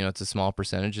that's it's a small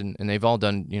percentage, and they've all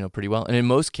done pretty well. And in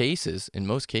most cases,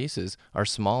 our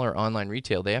smaller online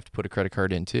retail, they have to put a credit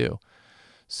card in too.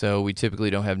 So we typically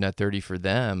don't have net 30 for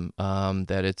them.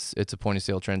 That it's a point of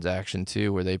sale transaction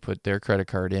too, where they put their credit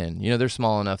card in. They're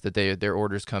small enough that their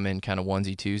orders come in kind of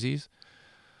onesie twosies.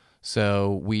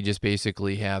 So we just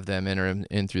basically have them enter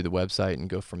in through the website and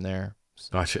go from there.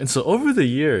 Gotcha. And so over the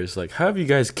years, like, how have you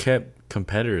guys kept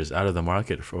competitors out of the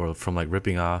market from like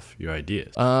ripping off your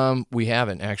ideas? We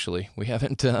haven't actually. We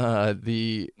haven't.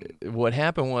 What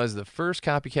happened was the first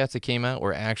copycats that came out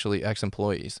were actually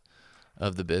ex-employees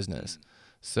of the business.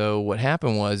 So what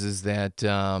happened is that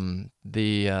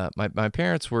my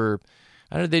parents were,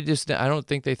 I don't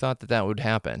think they thought that would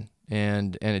happen,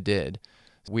 and it did.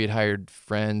 We had hired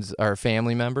friends or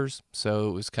family members, so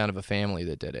it was kind of a family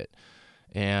that did it.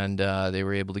 And they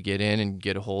were able to get in and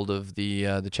get a hold of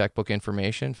the checkbook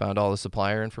information, found all the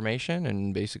supplier information,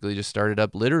 and basically just started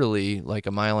up literally like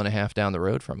 1.5 miles down the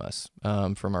road from us,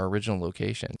 from our original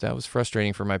location. That was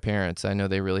frustrating for my parents. I know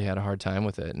they really had a hard time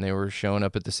with it, and they were showing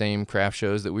up at the same craft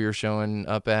shows that we were showing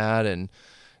up at, and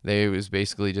it was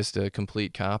basically just a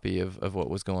complete copy of what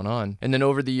was going on. And then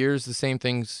over the years, the same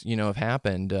things, have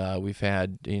happened. We've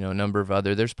had, a number of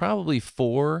there's probably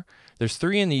 4. There's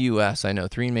 3 in the U.S. I know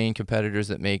 3 main competitors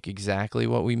that make exactly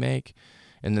what we make.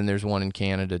 And then there's one in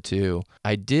Canada too.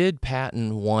 I did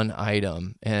patent one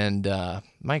item, and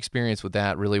my experience with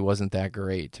that really wasn't that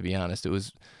great, to be honest. It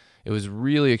was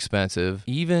really expensive.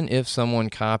 Even if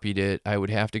someone copied it, I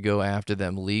would have to go after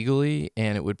them legally,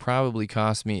 and it would probably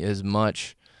cost me as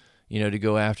much to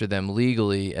go after them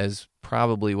legally as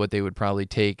probably what they would probably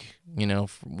take,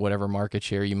 whatever market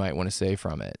share you might want to say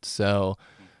from it. So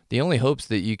the only hopes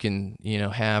that you can,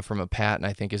 have from a patent,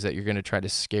 I think, is that you're going to try to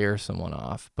scare someone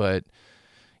off. But,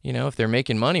 if they're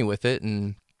making money with it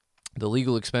and the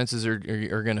legal expenses are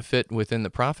going to fit within the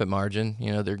profit margin,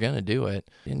 they're going to do it.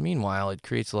 And meanwhile, it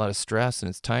creates a lot of stress, and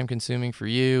it's time consuming for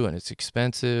you, and it's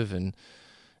expensive, and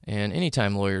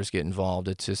anytime lawyers get involved,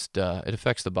 it's just, it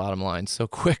affects the bottom line so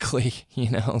quickly,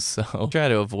 so try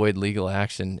to avoid legal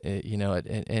action, at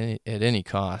any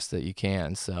cost that you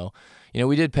can. So,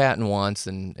 we did patent once,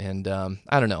 and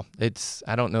I don't know.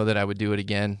 I don't know that I would do it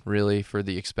again, really, for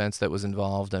the expense that was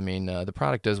involved. I mean, the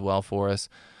product does well for us.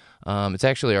 It's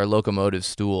actually our locomotive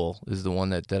stool is the one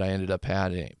that I ended up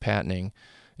patenting.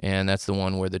 And that's the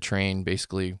one where the train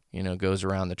basically, goes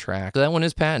around the track. So that one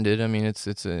is patented. I mean,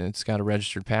 it's got a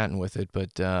registered patent with it.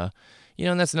 But,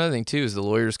 and that's another thing, too, is the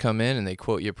lawyers come in and they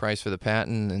quote you a price for the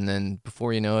patent. And then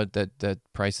before you know it, that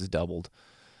price is doubled,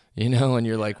 and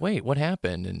you're like, wait, what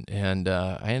happened? And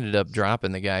I ended up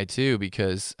dropping the guy, too,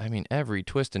 because, I mean, every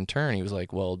twist and turn, he was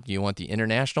like, well, do you want the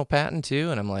international patent,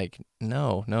 too? And I'm like,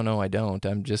 no, I don't.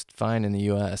 I'm just fine in the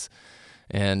U.S.,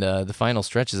 And the final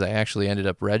stretches, I actually ended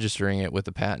up registering it with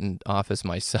the patent office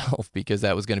myself because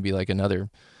that was going to be like another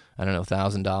I don't know,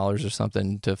 $1,000 or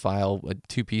something to file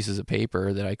 2 pieces of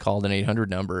paper that I called an 800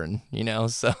 number. And,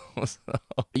 so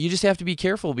you just have to be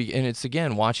careful. And it's,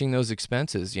 again, watching those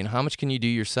expenses. How much can you do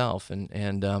yourself?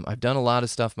 And I've done a lot of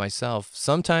stuff myself,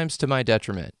 sometimes to my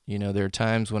detriment. There are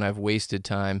times when I've wasted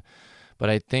time,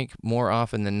 but I think more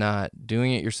often than not,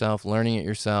 doing it yourself, learning it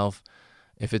yourself,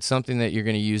 if it's something that you're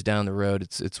going to use down the road,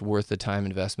 it's worth the time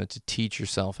investment to teach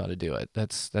yourself how to do it.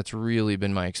 That's really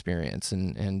been my experience,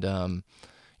 and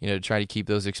to try to keep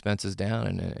those expenses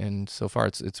down, and so far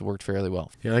it's worked fairly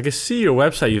well. Yeah, like I see your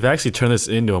website, you've actually turned this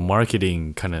into a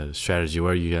marketing kind of strategy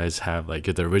where you guys have like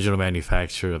you're the original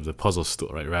manufacturer of the puzzle stool,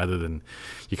 right? Rather than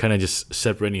you kind of just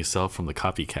separating yourself from the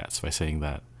copycats by saying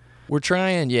that. We're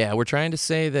trying to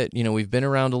say that, we've been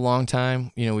around a long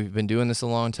time, we've been doing this a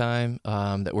long time,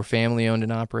 that we're family owned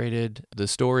and operated. The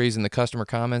stories and the customer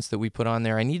comments that we put on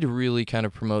there, I need to really kind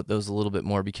of promote those a little bit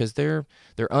more because they're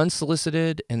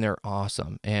unsolicited and they're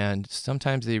awesome. And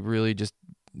sometimes they really just,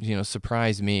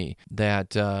 surprise me that,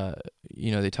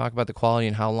 they talk about the quality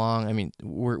and how long. I mean,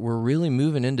 we're really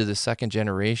moving into the second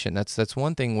generation. That's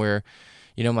one thing where,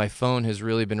 my phone has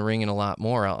really been ringing a lot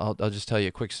more. I'll just tell you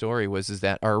a quick story is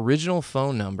that our original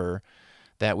phone number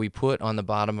that we put on the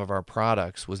bottom of our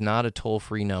products was not a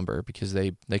toll-free number because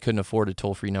they couldn't afford a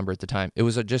toll-free number at the time. It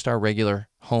was just our regular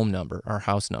home number, our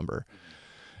house number.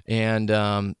 And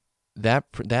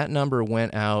that number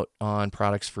went out on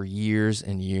products for years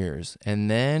and years. And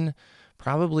then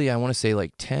probably, I want to say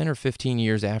like 10 or 15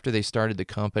 years after they started the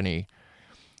company,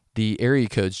 the area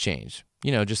codes changed.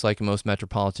 Just like in most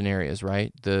metropolitan areas,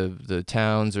 right? The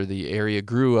towns or the area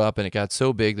grew up and it got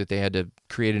so big that they had to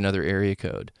create another area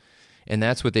code. And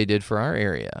that's what they did for our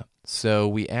area. So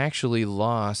we actually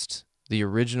lost the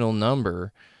original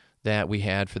number that we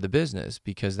had for the business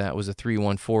because that was a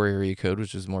 314 area code,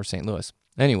 which was more St. Louis.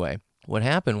 Anyway, what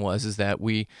happened is that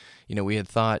we had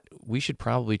thought we should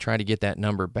probably try to get that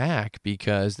number back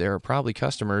because there are probably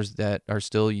customers that are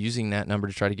still using that number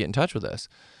to try to get in touch with us.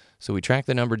 So we track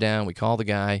the number down, we call the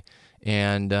guy,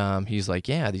 and he's like,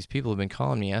 yeah, these people have been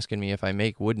calling me, asking me if I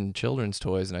make wooden children's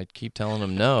toys, and I keep telling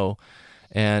them no.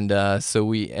 And so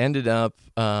we ended up,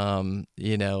 asking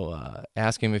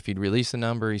him if he'd release the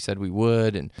number. He said we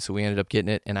would, and so we ended up getting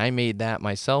it, and I made that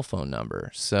my cell phone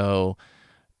number. So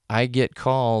I get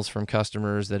calls from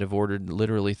customers that have ordered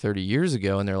literally 30 years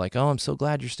ago, and they're like, oh, I'm so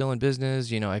glad you're still in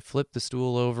business. I flipped the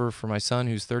stool over for my son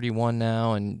who's 31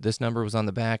 now, and this number was on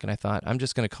the back, and I thought, I'm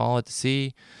just going to call it to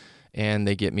see, and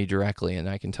they get me directly, and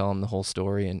I can tell them the whole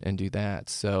story and do that.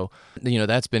 So,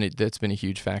 that's been a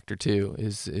huge factor too,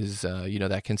 is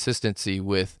that consistency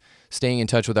with staying in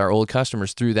touch with our old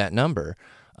customers through that number.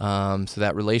 So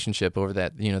that relationship over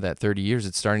that 30 years,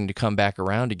 it's starting to come back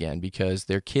around again because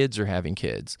their kids are having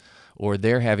kids or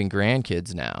they're having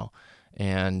grandkids now.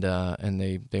 And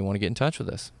they want to get in touch with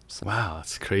us. So. Wow.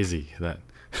 That's crazy. That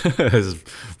just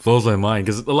blows my mind.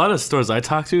 Cause a lot of stores I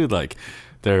talk to, like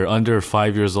they're under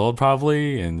 5 years old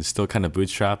probably and still kind of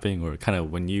bootstrapping or kind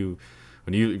of when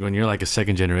you're like a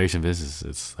second generation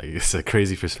business, it's a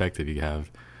crazy perspective you have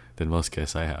than most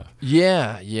guests I have.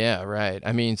 Yeah, right.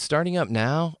 I mean, starting up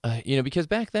now, because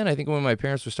back then, I think when my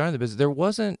parents were starting the business, there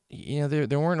wasn't,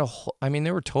 there weren't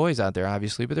there were toys out there,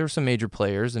 obviously, but there were some major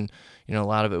players, and, a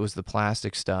lot of it was the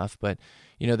plastic stuff, but,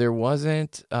 there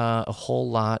wasn't a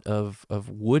whole lot of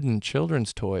wooden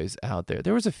children's toys out there.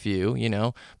 There was a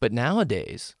few, but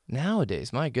nowadays,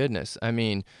 my goodness, I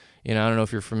mean, I don't know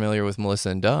if you're familiar with Melissa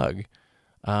and Doug.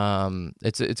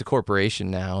 It's a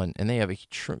corporation now, and they have a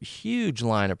huge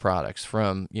line of products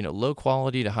from, low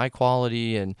quality to high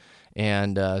quality.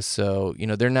 And so,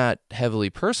 they're not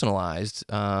heavily personalized.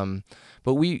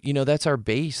 But that's our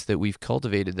base that we've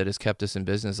cultivated that has kept us in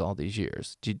business all these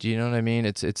years. Do you know what I mean?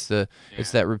 It's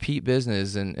that repeat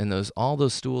business and all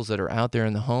those stools that are out there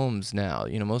in the homes now,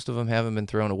 most of them haven't been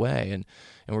thrown away, and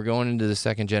we're going into the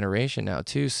second generation now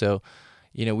too. So,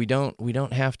 we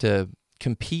don't have to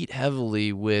compete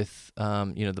heavily with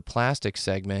the plastic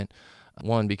segment,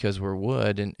 one, because we're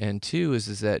wood, and two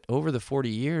is that over the 40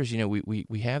 years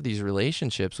we have these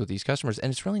relationships with these customers,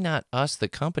 and it's really not us, the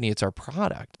company, it's our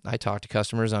product. I talk to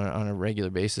customers on a regular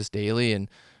basis daily,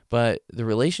 but the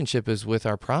relationship is with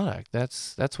our product.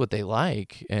 That's what they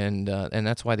like, and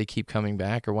that's why they keep coming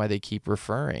back or why they keep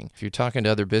referring. If you're talking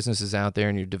to other businesses out there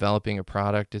and you're developing a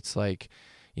product, it's like,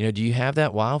 do you have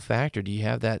that wow factor? Do you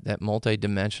have that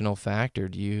multi-dimensional factor?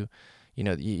 Do you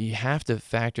have to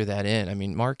factor that in. I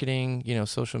mean, marketing,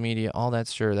 social media, all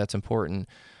that's sure, that's important.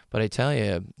 But I tell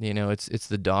you, it's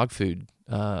the dog food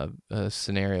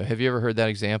scenario. Have you ever heard that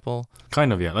example?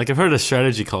 Kind of, yeah. Like I've heard a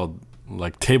strategy called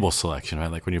like table selection,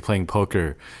 right? Like when you're playing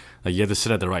poker, Like you have to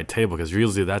sit at the right table, because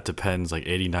usually that depends like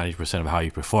 80-90% of how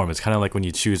you perform. It's kind of like when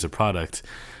you choose a product,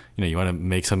 you want to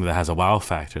make something that has a wow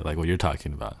factor, like what you're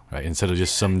talking about, right? Instead of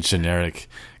just some generic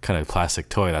kind of plastic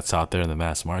toy that's out there in the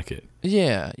mass market.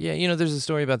 Yeah. There's a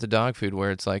story about the dog food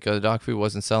where it's like, the dog food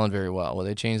wasn't selling very well. Well,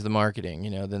 they changed the marketing,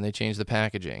 then they changed the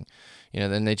packaging,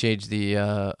 then they changed the,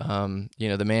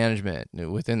 the management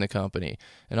within the company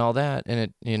and all that. And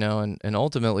it, and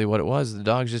ultimately what it was, the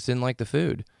dogs just didn't like the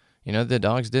food. The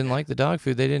dogs didn't like the dog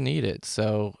food. They didn't eat it.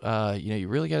 So, you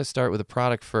really got to start with a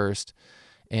product first.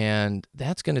 And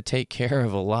that's going to take care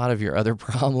of a lot of your other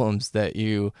problems that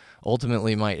you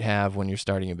ultimately might have when you're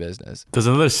starting a business. There's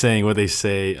another saying where they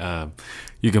say,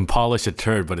 you can polish a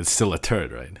turd, but it's still a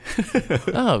turd, right?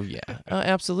 Oh, yeah.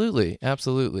 Absolutely.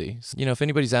 Absolutely. If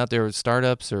anybody's out there with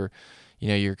startups or,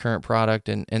 your current product,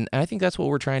 and I think that's what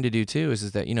we're trying to do too,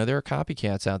 is that, there are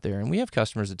copycats out there, and we have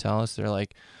customers that tell us, they're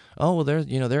like, oh, well,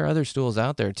 there are other stools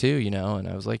out there too, and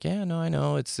I was like, yeah, no, I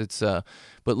know, it's,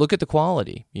 but look at the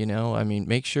quality,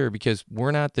 make sure, because we're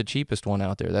not the cheapest one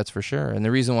out there, that's for sure. And the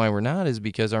reason why we're not is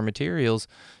because our materials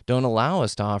don't allow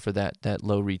us to offer that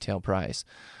low retail price.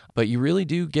 But you really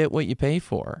do get what you pay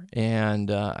for. And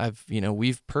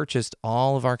we've purchased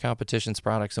all of our competition's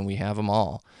products, and we have them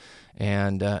all.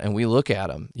 And we look at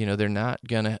them, they're not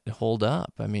going to hold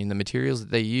up. I mean, the materials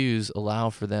that they use allow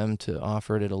for them to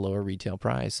offer it at a lower retail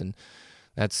price. And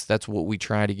that's what we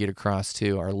try to get across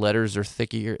too. Our letters are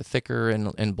thicker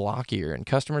and blockier, and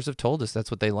customers have told us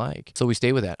that's what they like. So we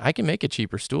stay with that. I can make a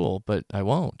cheaper stool, but I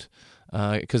won't.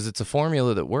 Because it's a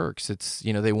formula that works. It's,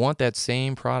 they want that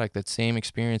same product, that same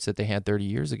experience that they had 30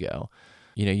 years ago.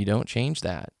 You don't change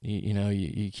that.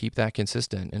 You keep that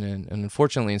consistent. And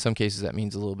unfortunately, in some cases, that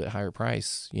means a little bit higher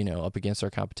price, up against our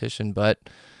competition. But,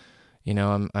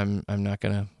 I'm not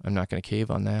gonna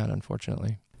cave on that,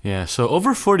 unfortunately. Yeah. So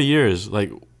over 40 years, like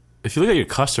if you look at your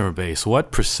customer base,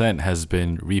 what % has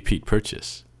been repeat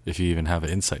purchase? If you even have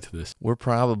an insight to this, we're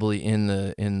probably in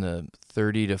the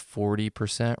 30 to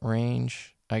 40%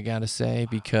 range, I gotta say,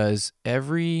 because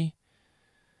when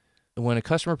a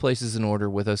customer places an order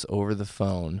with us over the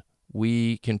phone,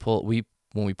 when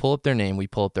we pull up their name, we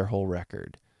pull up their whole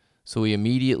record, so we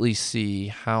immediately see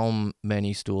how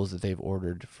many stools that they've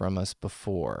ordered from us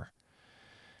before.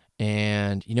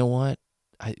 And you know what?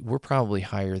 We're probably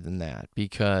higher than that,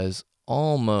 because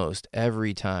almost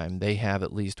every time they have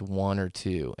at least one or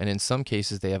two, and in some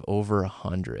cases they have over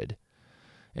 100.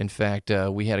 In fact,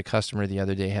 we had a customer the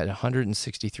other day had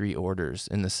 163 orders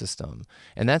in the system,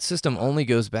 and that system only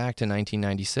goes back to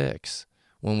 1996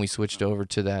 when we switched over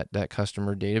to that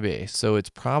customer database. So it's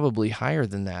probably higher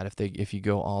than that if you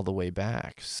go all the way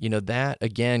back. That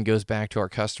again goes back to our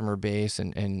customer base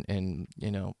and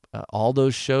all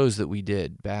those shows that we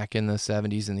did back in the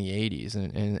 70s and the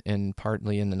 80s and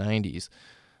partly in the 90s.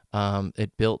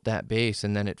 It built that base,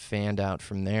 and then it fanned out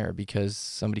from there, because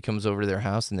somebody comes over to their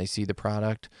house and they see the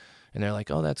product and they're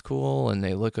like, oh, that's cool. And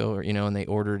they look over, and they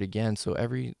order it again. So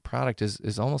every product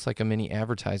is almost like a mini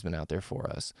advertisement out there for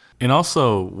us. And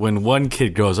also, when one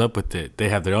kid grows up with it, they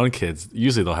have their own kids.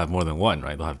 Usually they'll have more than one,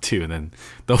 right? They'll have two, and then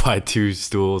they'll buy two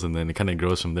stools, and then it kind of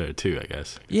grows from there too, I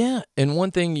guess. Yeah. And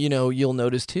one thing, you'll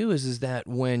notice too is that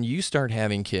when you start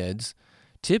having kids,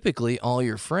 typically all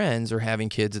your friends are having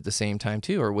kids at the same time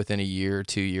too, or within a year,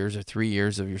 2 years, or 3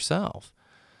 years of yourself.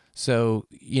 So,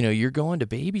 you're going to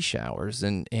baby showers,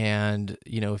 and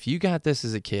if you got this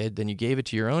as a kid, then you gave it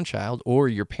to your own child, or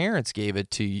your parents gave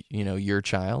it to, your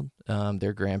child,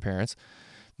 their grandparents,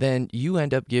 then you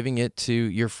end up giving it to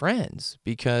your friends,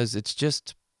 because it's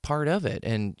just part of it.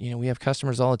 And, we have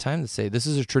customers all the time that say, this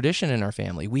is a tradition in our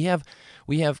family. We have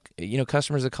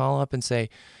customers that call up and say,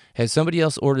 has somebody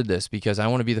else ordered this, because I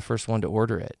want to be the first one to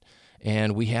order it.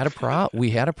 And we had a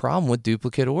problem with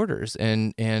duplicate orders,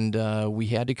 and we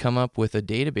had to come up with a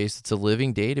database that's a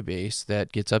living database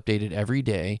that gets updated every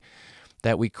day,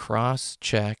 that we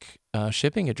cross-check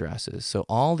shipping addresses. So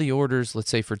all the orders, let's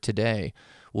say for today,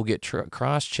 will get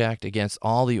cross-checked against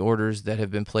all the orders that have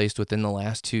been placed within the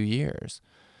last 2 years.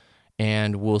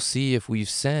 And we'll see if we've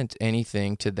sent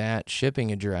anything to that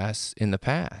shipping address in the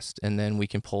past. And then we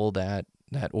can pull that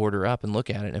order up and look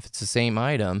at it. And if it's the same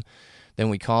item, then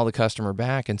we call the customer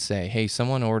back and say, hey,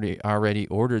 someone already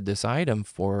ordered this item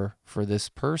for this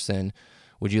person.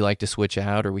 Would you like to switch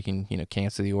out, or we can,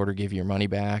 cancel the order, give you your money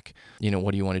back?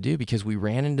 What do you want to do? Because we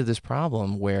ran into this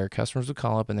problem where customers would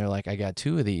call up and they're like, I got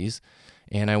 2 of these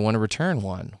and I want to return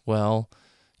one. Well,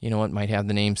 it might have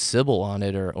the name Sybil on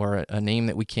it, or a name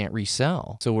that we can't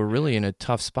resell. So we're really in a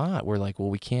tough spot. We're like, well,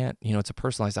 we can't, it's a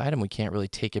personalized item. We can't really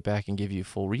take it back and give you a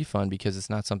full refund, because it's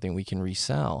not something we can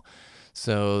resell.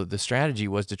 So the strategy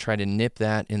was to try to nip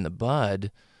that in the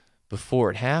bud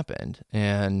before it happened.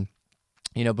 And,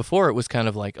 before it was kind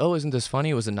of like, oh, isn't this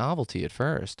funny? It was a novelty at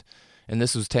first. And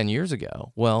this was 10 years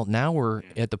ago. Well, now we're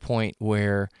at the point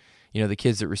where, the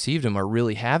kids that received them are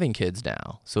really having kids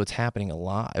now. So it's happening a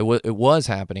lot. It was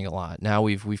happening a lot. Now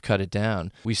we've cut it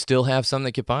down. We still have some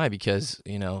that get by because,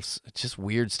 it's just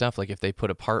weird stuff. Like if they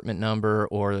put apartment number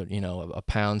or, a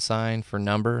pound sign for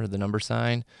number, the number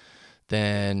sign,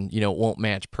 then, it won't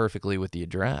match perfectly with the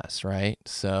address, right?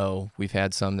 So we've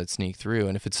had some that sneak through.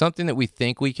 And if it's something that we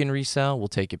think we can resell, we'll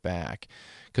take it back.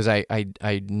 Because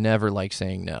I never like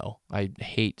saying no. I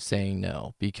hate saying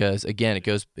no because, again, it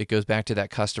goes back to that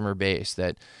customer base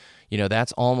that,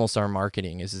 that's almost our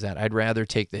marketing is that I'd rather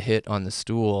take the hit on the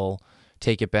stool,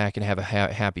 take it back and have a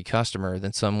happy customer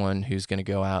than someone who's going to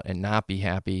go out and not be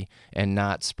happy and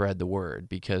not spread the word,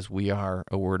 because we are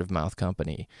a word of mouth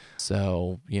company.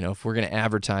 So, if we're going to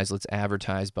advertise, let's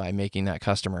advertise by making that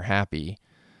customer happy,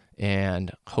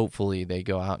 and hopefully they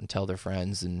go out and tell their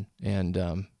friends and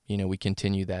we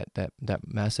continue that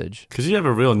message. Because you have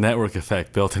a real network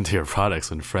effect built into your products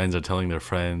when friends are telling their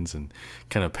friends and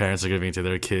kind of parents are giving it to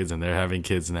their kids and they're having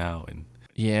kids now. And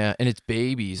yeah, and it's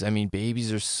babies. I mean,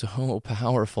 babies are so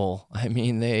powerful. I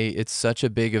mean, it's such a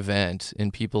big event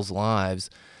in people's lives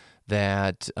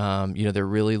that, they're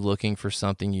really looking for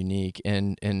something unique,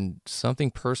 and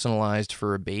something personalized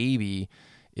for a baby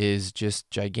is just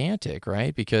gigantic,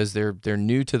 right? Because they're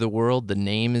new to the world. The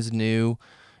name is new.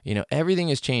 Everything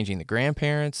is changing. The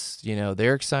grandparents,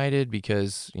 they're excited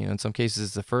because, in some cases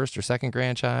it's the first or second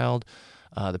grandchild.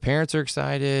 The parents are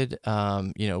excited.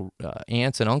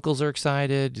 Aunts and uncles are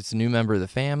excited. It's a new member of the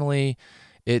family.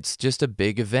 It's just a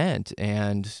big event,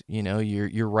 and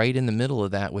you're right in the middle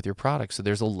of that with your product. So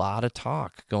there's a lot of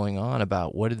talk going on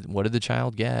about what did the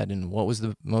child get, and what was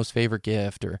the most favorite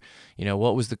gift, or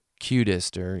what was the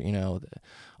cutest, or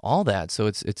all that. So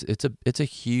it's a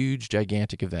huge,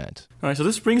 gigantic event. All right, so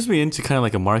this brings me into kind of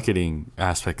like a marketing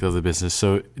aspect of the business.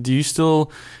 So do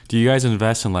you guys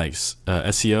invest in like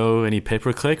SEO, any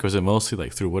pay-per-click, or is it mostly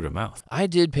like through word of mouth? I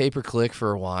did pay-per-click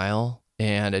for a while.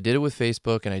 And I did it with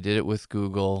Facebook and I did it with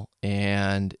Google,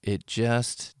 and it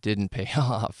just didn't pay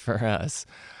off for us.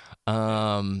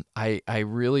 I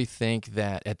really think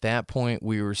that at that point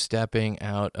we were stepping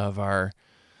out of our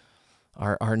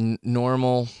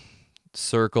normal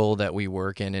circle that we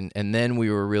work in, and then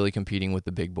we were really competing with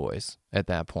the big boys at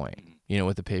that point,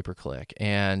 with the pay-per-click.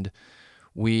 And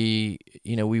we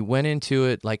went into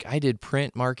it, like I did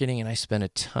print marketing and I spent a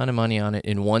ton of money on it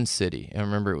in one city. I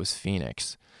remember it was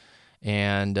Phoenix.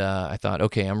 And I thought,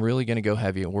 okay, I'm really going to go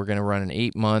heavy. We're going to run an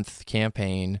 8-month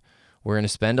campaign. We're going to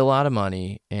spend a lot of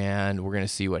money, and we're going to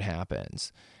see what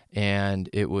happens. And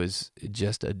it was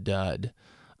just a dud.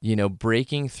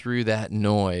 Breaking through that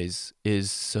noise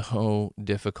is so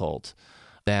difficult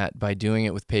that by doing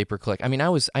it with pay-per-click, I mean,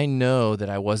 I know that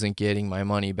I wasn't getting my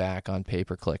money back on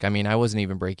pay-per-click. I mean, I wasn't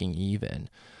even breaking even.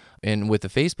 And with the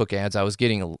Facebook ads, I was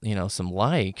getting, some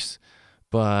likes,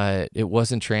 but it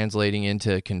wasn't translating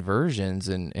into conversions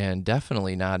and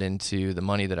definitely not into the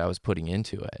money that I was putting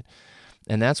into it.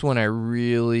 And that's when I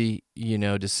really,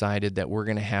 decided that we're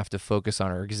going to have to focus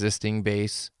on our existing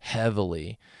base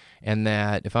heavily. And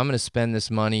that if I'm going to spend this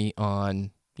money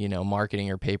on, marketing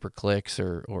or pay-per-clicks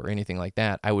or anything like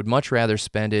that, I would much rather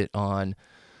spend it on,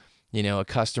 a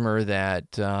customer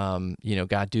that,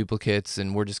 got duplicates,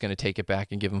 and we're just going to take it back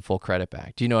and give them full credit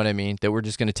back. Do you know what I mean? That we're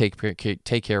just going to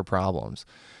take care of problems.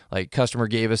 Like, customer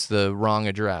gave us the wrong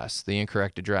address, the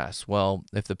incorrect address. Well,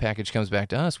 if the package comes back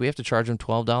to us, we have to charge them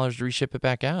 $12 to reship it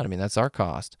back out. I mean, that's our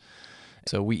cost.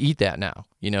 So we eat that now,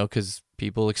 because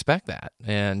people expect that,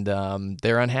 and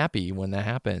they're unhappy when that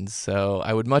happens. So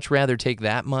I would much rather take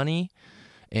that money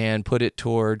and put it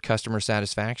toward customer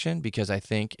satisfaction, because I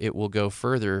think it will go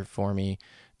further for me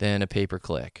than a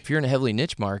pay-per-click. If you're in a heavily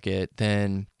niche market,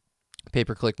 then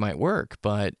pay-per-click might work,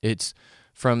 but it's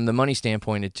from the money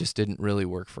standpoint, it just didn't really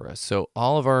work for us. So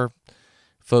all of our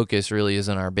focus really is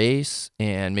on our base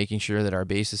and making sure that our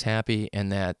base is happy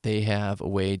and that they have a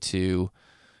way to,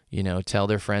 tell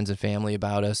their friends and family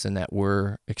about us, and that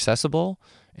we're accessible,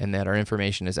 and that our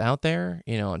information is out there,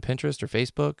 on Pinterest or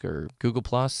Facebook or Google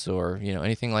Plus or,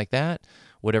 anything like that,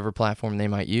 whatever platform they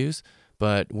might use.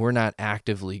 But we're not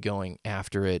actively going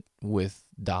after it with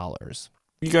dollars.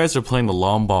 You guys are playing the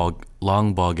long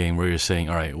ball game where you're saying,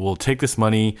 all right, we'll take this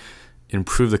money,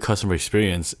 improve the customer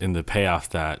experience, in the payoff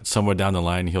that somewhere down the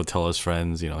line he'll tell his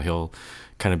friends, he'll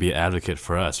kind of be an advocate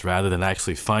for us, rather than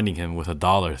actually finding him with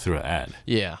 $1 through an ad.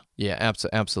 Yeah,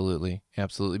 absolutely.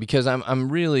 Because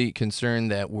I'm really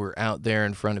concerned that we're out there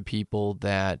in front of people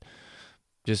that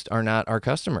just are not our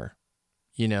customer.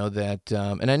 that,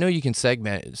 and I know you can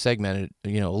segment it,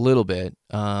 a little bit,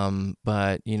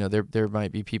 but there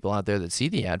might be people out there that see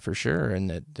the ad for sure and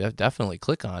that definitely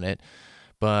click on it.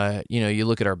 But, you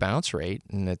look at our bounce rate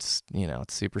and it's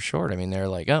super short. I mean, they're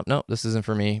like, oh, no, this isn't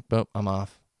for me, but I'm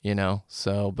off,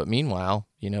 So, but meanwhile,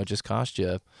 it just cost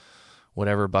you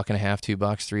whatever, $1.50,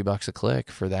 $2, $3 a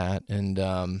click for that. And,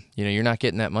 you're not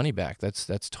getting that money back.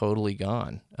 That's totally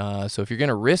gone. So if you're going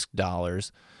to risk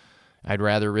dollars, I'd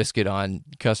rather risk it on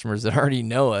customers that already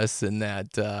know us and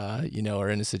that, are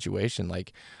in a situation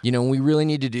like, we really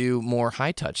need to do more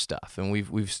high touch stuff. And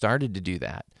we've started to do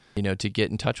that. To get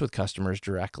in touch with customers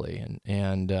directly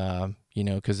and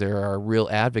because there are real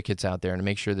advocates out there and to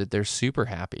make sure that they're super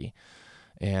happy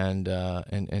and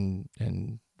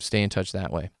stay in touch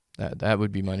that way. That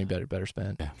would be money better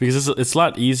spent. Yeah, because it's a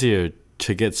lot easier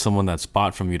to get someone that's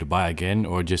bought from you to buy again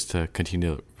or just to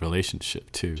continue the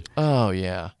relationship too. Oh,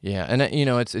 yeah. Yeah. And,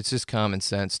 it's just common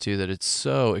sense too that it's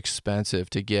so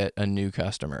expensive to get a new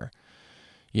customer.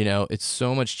 It's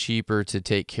so much cheaper to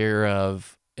take care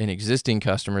of an existing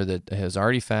customer that has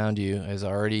already found you, has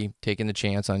already taken the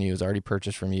chance on you, has already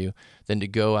purchased from you, than to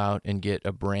go out and get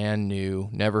a brand new,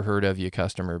 never heard of you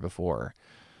customer before.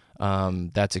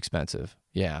 That's expensive.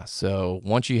 Yeah. So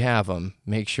once you have them,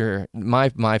 make sure, my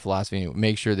philosophy,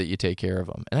 make sure that you take care of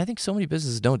them. And I think so many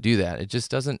businesses don't do that. It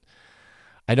just doesn't,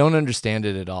 I don't understand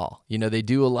it at all. They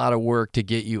do a lot of work to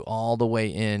get you all the way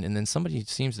in, and then somebody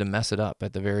seems to mess it up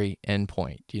at the very end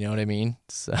point. You know what I mean?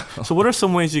 So what are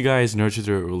some ways you guys nurture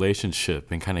the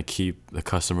relationship and kind of keep the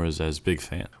customers as big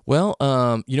fans? Well,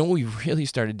 what we really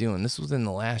started doing, this was in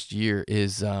the last year,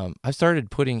 is I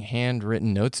started putting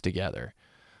handwritten notes together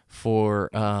for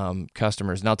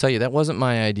customers. And I'll tell you, that wasn't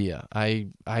my idea. I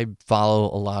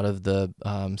follow a lot of the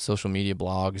social media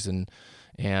blogs and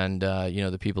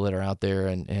the people that are out there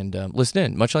and listen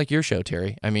in, much like your show,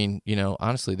 Terry. I mean,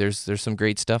 honestly, there's some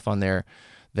great stuff on there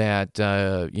that,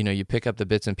 you pick up the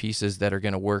bits and pieces that are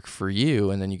going to work for you,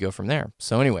 and then you go from there.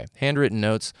 So anyway, handwritten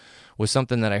notes was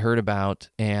something that I heard about,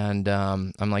 and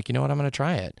I'm like, you know what, I'm going to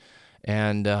try it.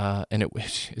 And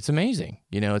it's amazing.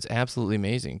 It's absolutely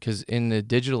amazing because in the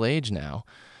digital age now,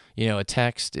 a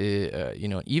text,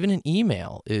 even an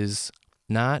email is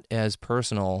not as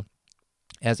personal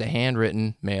as a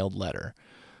handwritten mailed letter,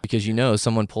 because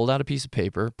someone pulled out a piece of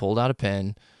paper, pulled out a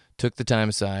pen, took the time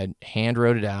aside, hand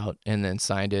wrote it out, and then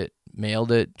signed it,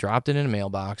 mailed it, dropped it in a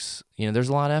mailbox. There's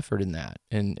a lot of effort in that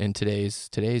in today's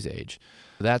age.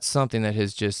 That's something that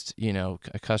has just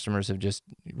customers have just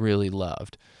really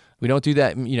loved. We don't do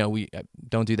that. We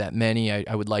don't do that many.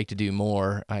 I would like to do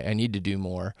more. I need to do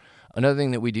more. Another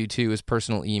thing that we do too is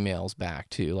personal emails back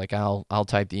too. Like I'll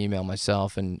type the email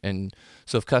myself, and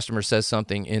so if customer says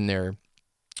something in their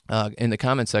in the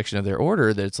comment section of their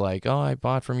order that's like, oh, I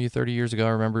bought from you 30 years ago. I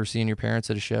remember seeing your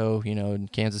parents at a show, in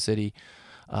Kansas City.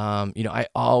 I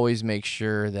always make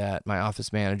sure that my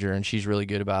office manager, and she's really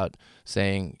good about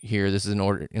saying, here, this is an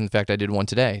order. In fact, I did one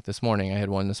this morning. I had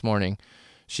one this morning.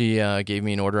 She gave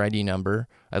me an order ID number.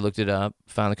 I looked it up,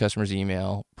 found the customer's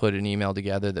email, put an email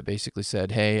together that basically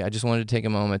said, hey, I just wanted to take a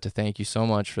moment to thank you so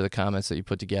much for the comments that you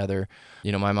put together.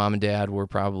 My mom and dad were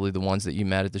probably the ones that you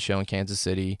met at the show in Kansas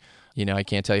City. I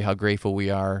can't tell you how grateful we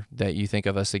are that you think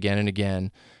of us again and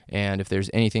again. And if there's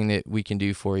anything that we can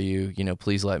do for you,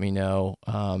 please let me know.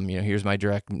 Here's my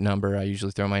direct number. I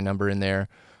usually throw my number in there.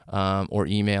 Or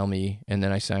email me, and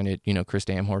then I sign it, Kris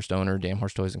Damhorst, owner,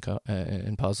 Damhorst Toys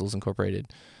and Puzzles Incorporated.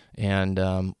 And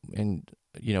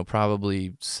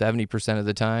probably 70% of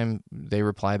the time they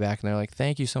reply back and they're like,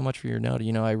 thank you so much for your note.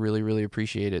 I really, really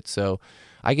appreciate it. So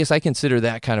I guess I consider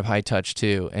that kind of high touch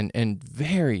too, and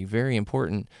very, very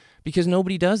important, because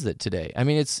nobody does that today. I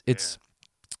mean, it's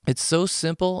so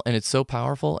simple and it's so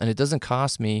powerful, and it doesn't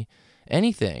cost me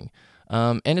anything.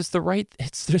 And it's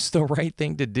just the right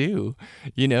thing to do,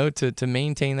 to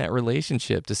maintain that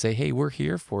relationship, to say, hey, we're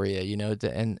here for you,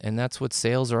 and that's what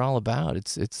sales are all about.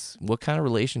 It's what kind of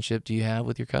relationship do you have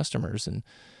with your customers?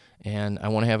 And I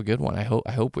want to have a good one. I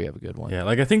hope we have a good one. Yeah.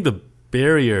 Like, I think the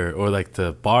barrier or like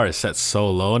the bar is set so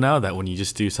low now that when you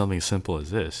just do something simple as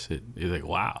this, you're like,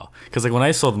 wow. Because like when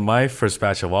I sold my first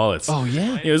batch of wallets, oh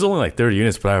yeah, it was only like 30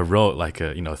 units, but I wrote like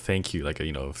a thank you, like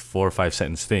a 4 or 5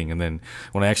 sentence thing. And then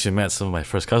when I actually met some of my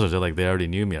first customers, they're like, they already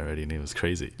knew me already, and it was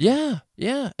crazy. Yeah.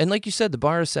 And like you said, the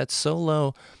bar is set so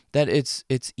low that it's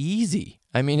easy.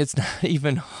 I mean, it's not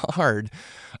even hard.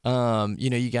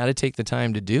 You got to take the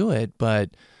time to do it,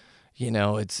 but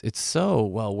it's so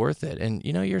well worth it. And,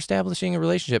 you're establishing a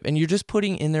relationship, and you're just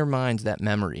putting in their minds that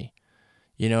memory,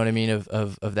 you know what I mean,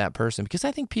 of that person. Because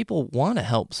I think people want to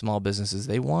help small businesses.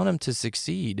 They want them to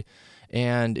succeed.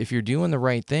 And if you're doing the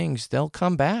right things, they'll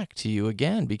come back to you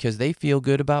again because they feel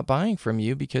good about buying from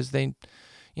you because they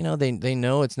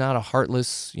know it's not a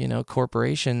heartless,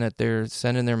 corporation that they're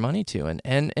sending their money to.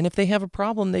 And if they have a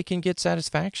problem, they can get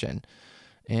satisfaction.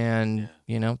 And,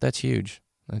 that's huge.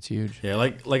 That's huge. Yeah,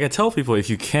 like I tell people, if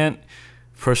you can't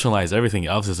personalize everything,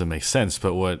 obviously doesn't make sense.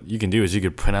 But what you can do is you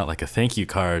could print out like a thank you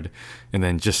card and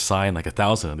then just sign like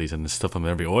 1,000 of these and stuff them in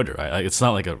every order. Right? Like, it's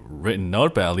not like a written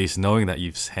note, but at least knowing that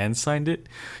you've hand signed it,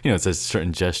 it's a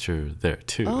certain gesture there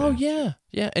too. Oh, right? yeah.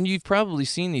 Yeah. And you've probably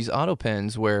seen these auto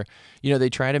pens where, they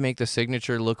try to make the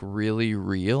signature look really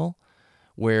real,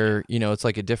 where, it's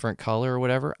like a different color or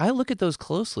whatever. I look at those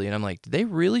closely and I'm like, did they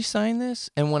really sign this?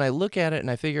 And when I look at it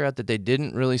and I figure out that they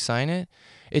didn't really sign it,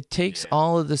 it takes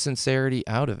all of the sincerity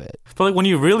out of it. But like when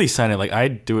you really sign it, like I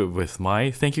do it with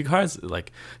my thank you cards,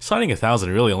 like signing 1,000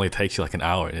 really only takes you like an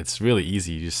hour, and it's really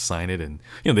easy. You just sign it, and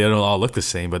they don't all look the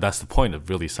same, but that's the point of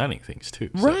really signing things too.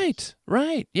 So.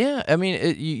 Right. Yeah. I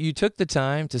mean, you took the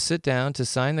time to sit down to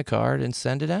sign the card and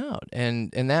send it out,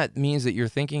 and that means that you're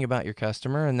thinking about your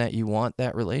customer and that you want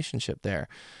that relationship there.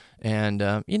 And,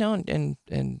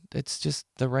 and it's just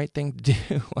the right thing to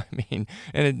do. I mean,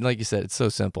 like you said, it's so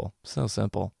simple.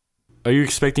 Are you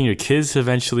expecting your kids to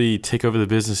eventually take over the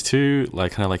business too,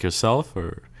 like kind of like yourself,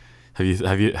 or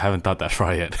haven't thought that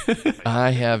far yet? I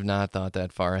have not thought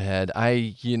that far ahead.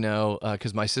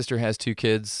 Because my sister has 2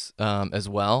 kids as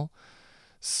well.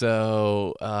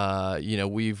 So,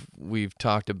 we've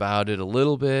talked about it a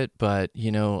little bit, but,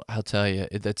 I'll tell you,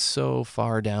 that's so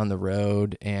far down the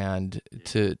road, and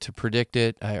to predict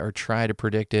it or try to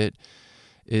predict it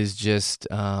is just,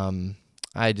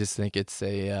 I just think it's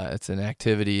an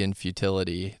activity in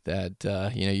futility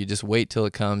that, you just wait till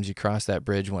it comes, you cross that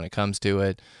bridge when it comes to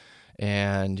it.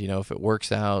 And, if it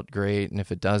works out, great. And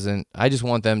if it doesn't, I just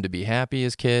want them to be happy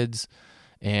as kids.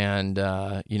 And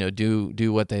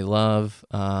do what they love,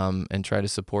 and try to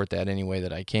support that any way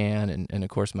that I can, and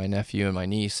of course my nephew and my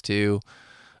niece too.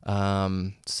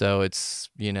 So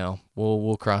it's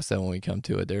we'll cross that when we come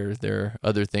to it. There are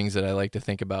other things that I like to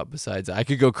think about besides that. I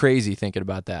could go crazy thinking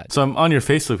about that. So I'm on your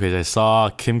Facebook page. I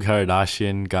saw Kim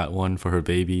Kardashian got one for her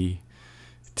baby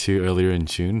too earlier in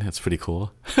June. That's pretty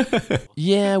cool.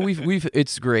 Yeah, we've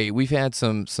it's great. We've had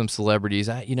some celebrities.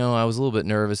 I was a little bit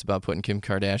nervous about putting Kim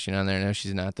Kardashian on there. No,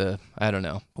 she's not I don't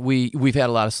know. We've had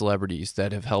a lot of celebrities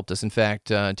that have helped us. In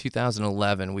fact, in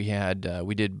 2011 we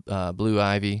did Blue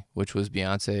Ivy, which was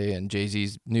Beyonce and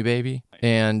Jay-Z's new baby,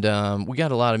 and we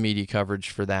got a lot of media coverage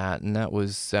for that, and that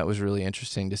was really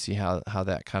interesting to see how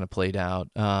that kind of played out.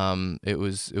 It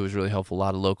was really helpful. A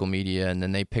lot of local media, and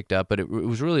then they picked up, but it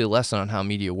was really a lesson on how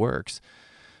media works,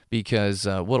 because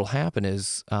what'll happen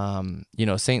is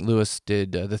St. Louis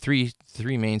did the three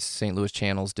main St. Louis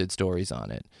channels did stories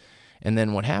on it, and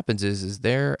then what happens is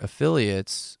their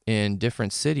affiliates in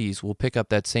different cities will pick up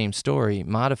that same story,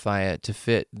 modify it to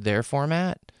fit their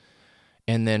format,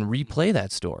 and then replay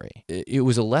that story. It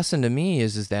was a lesson to me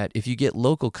is that if you get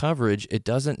local coverage, it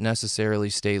doesn't necessarily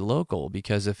stay local,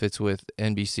 because if it's with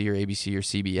NBC or ABC or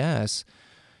CBS,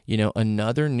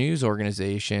 another news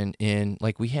organization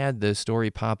like we had the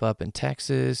story pop up in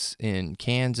Texas, in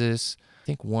Kansas, I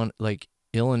think one like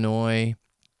Illinois.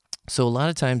 So a lot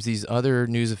of times these other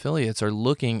news affiliates are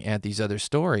looking at these other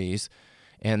stories,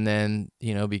 and then,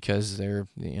 because they're,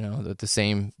 the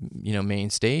same, main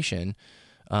station,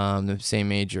 the same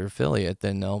major affiliate,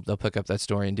 then they'll pick up that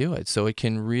story and do it. So it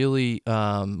can really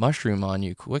mushroom on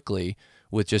you quickly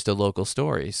with just a local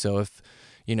story. So if,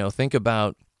 think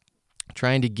about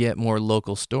trying to get more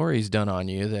local stories done on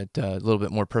you, that a little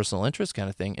bit more personal interest kind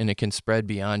of thing, and it can spread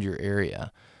beyond your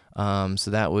area.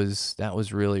 So that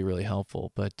was really, really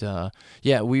helpful. But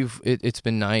yeah, it's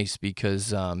been nice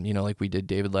because like we did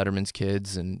David Letterman's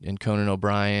kids and Conan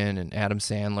O'Brien and Adam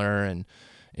Sandler,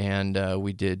 and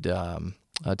we did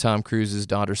Tom Cruise's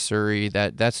daughter Suri.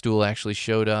 That stool actually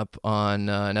showed up on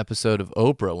an episode of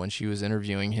Oprah when she was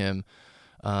interviewing him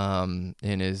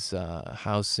in his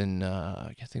house in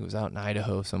I think it was out in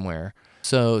Idaho somewhere.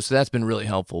 So that's been really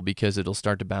helpful because it'll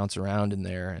start to bounce around in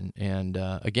there, and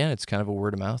again, it's kind of a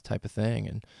word of mouth type of thing.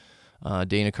 And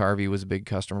Dana Carvey was a big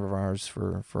customer of ours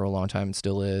for a long time and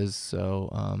still is. So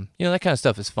that kind of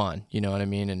stuff is fun. You know what I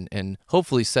mean? And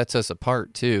hopefully sets us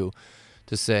apart too,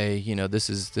 to say this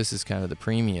is kind of the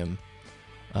premium.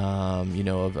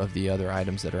 Of the other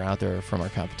items that are out there from our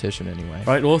competition anyway.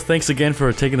 All right, well, thanks again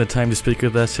for taking the time to speak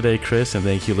with us today, Kris, and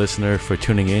thank you, listener, for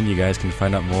tuning in. You guys can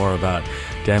find out more about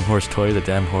Damhorst Toys at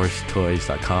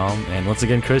damhorsttoys.com. And once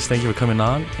again, Kris, thank you for coming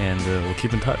on, and we'll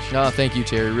keep in touch. No, thank you,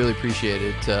 Terry. Really appreciate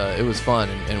it. It was fun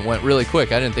and went really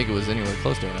quick. I didn't think it was anywhere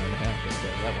close to an hour and a half, but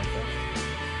that went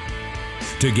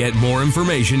fast. To get more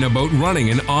information about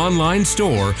running an online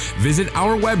store, visit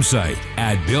our website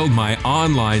at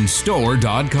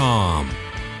buildmyonlinestore.com.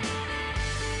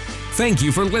 Thank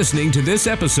you for listening to this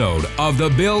episode of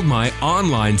the Build My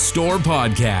Online Store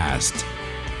podcast.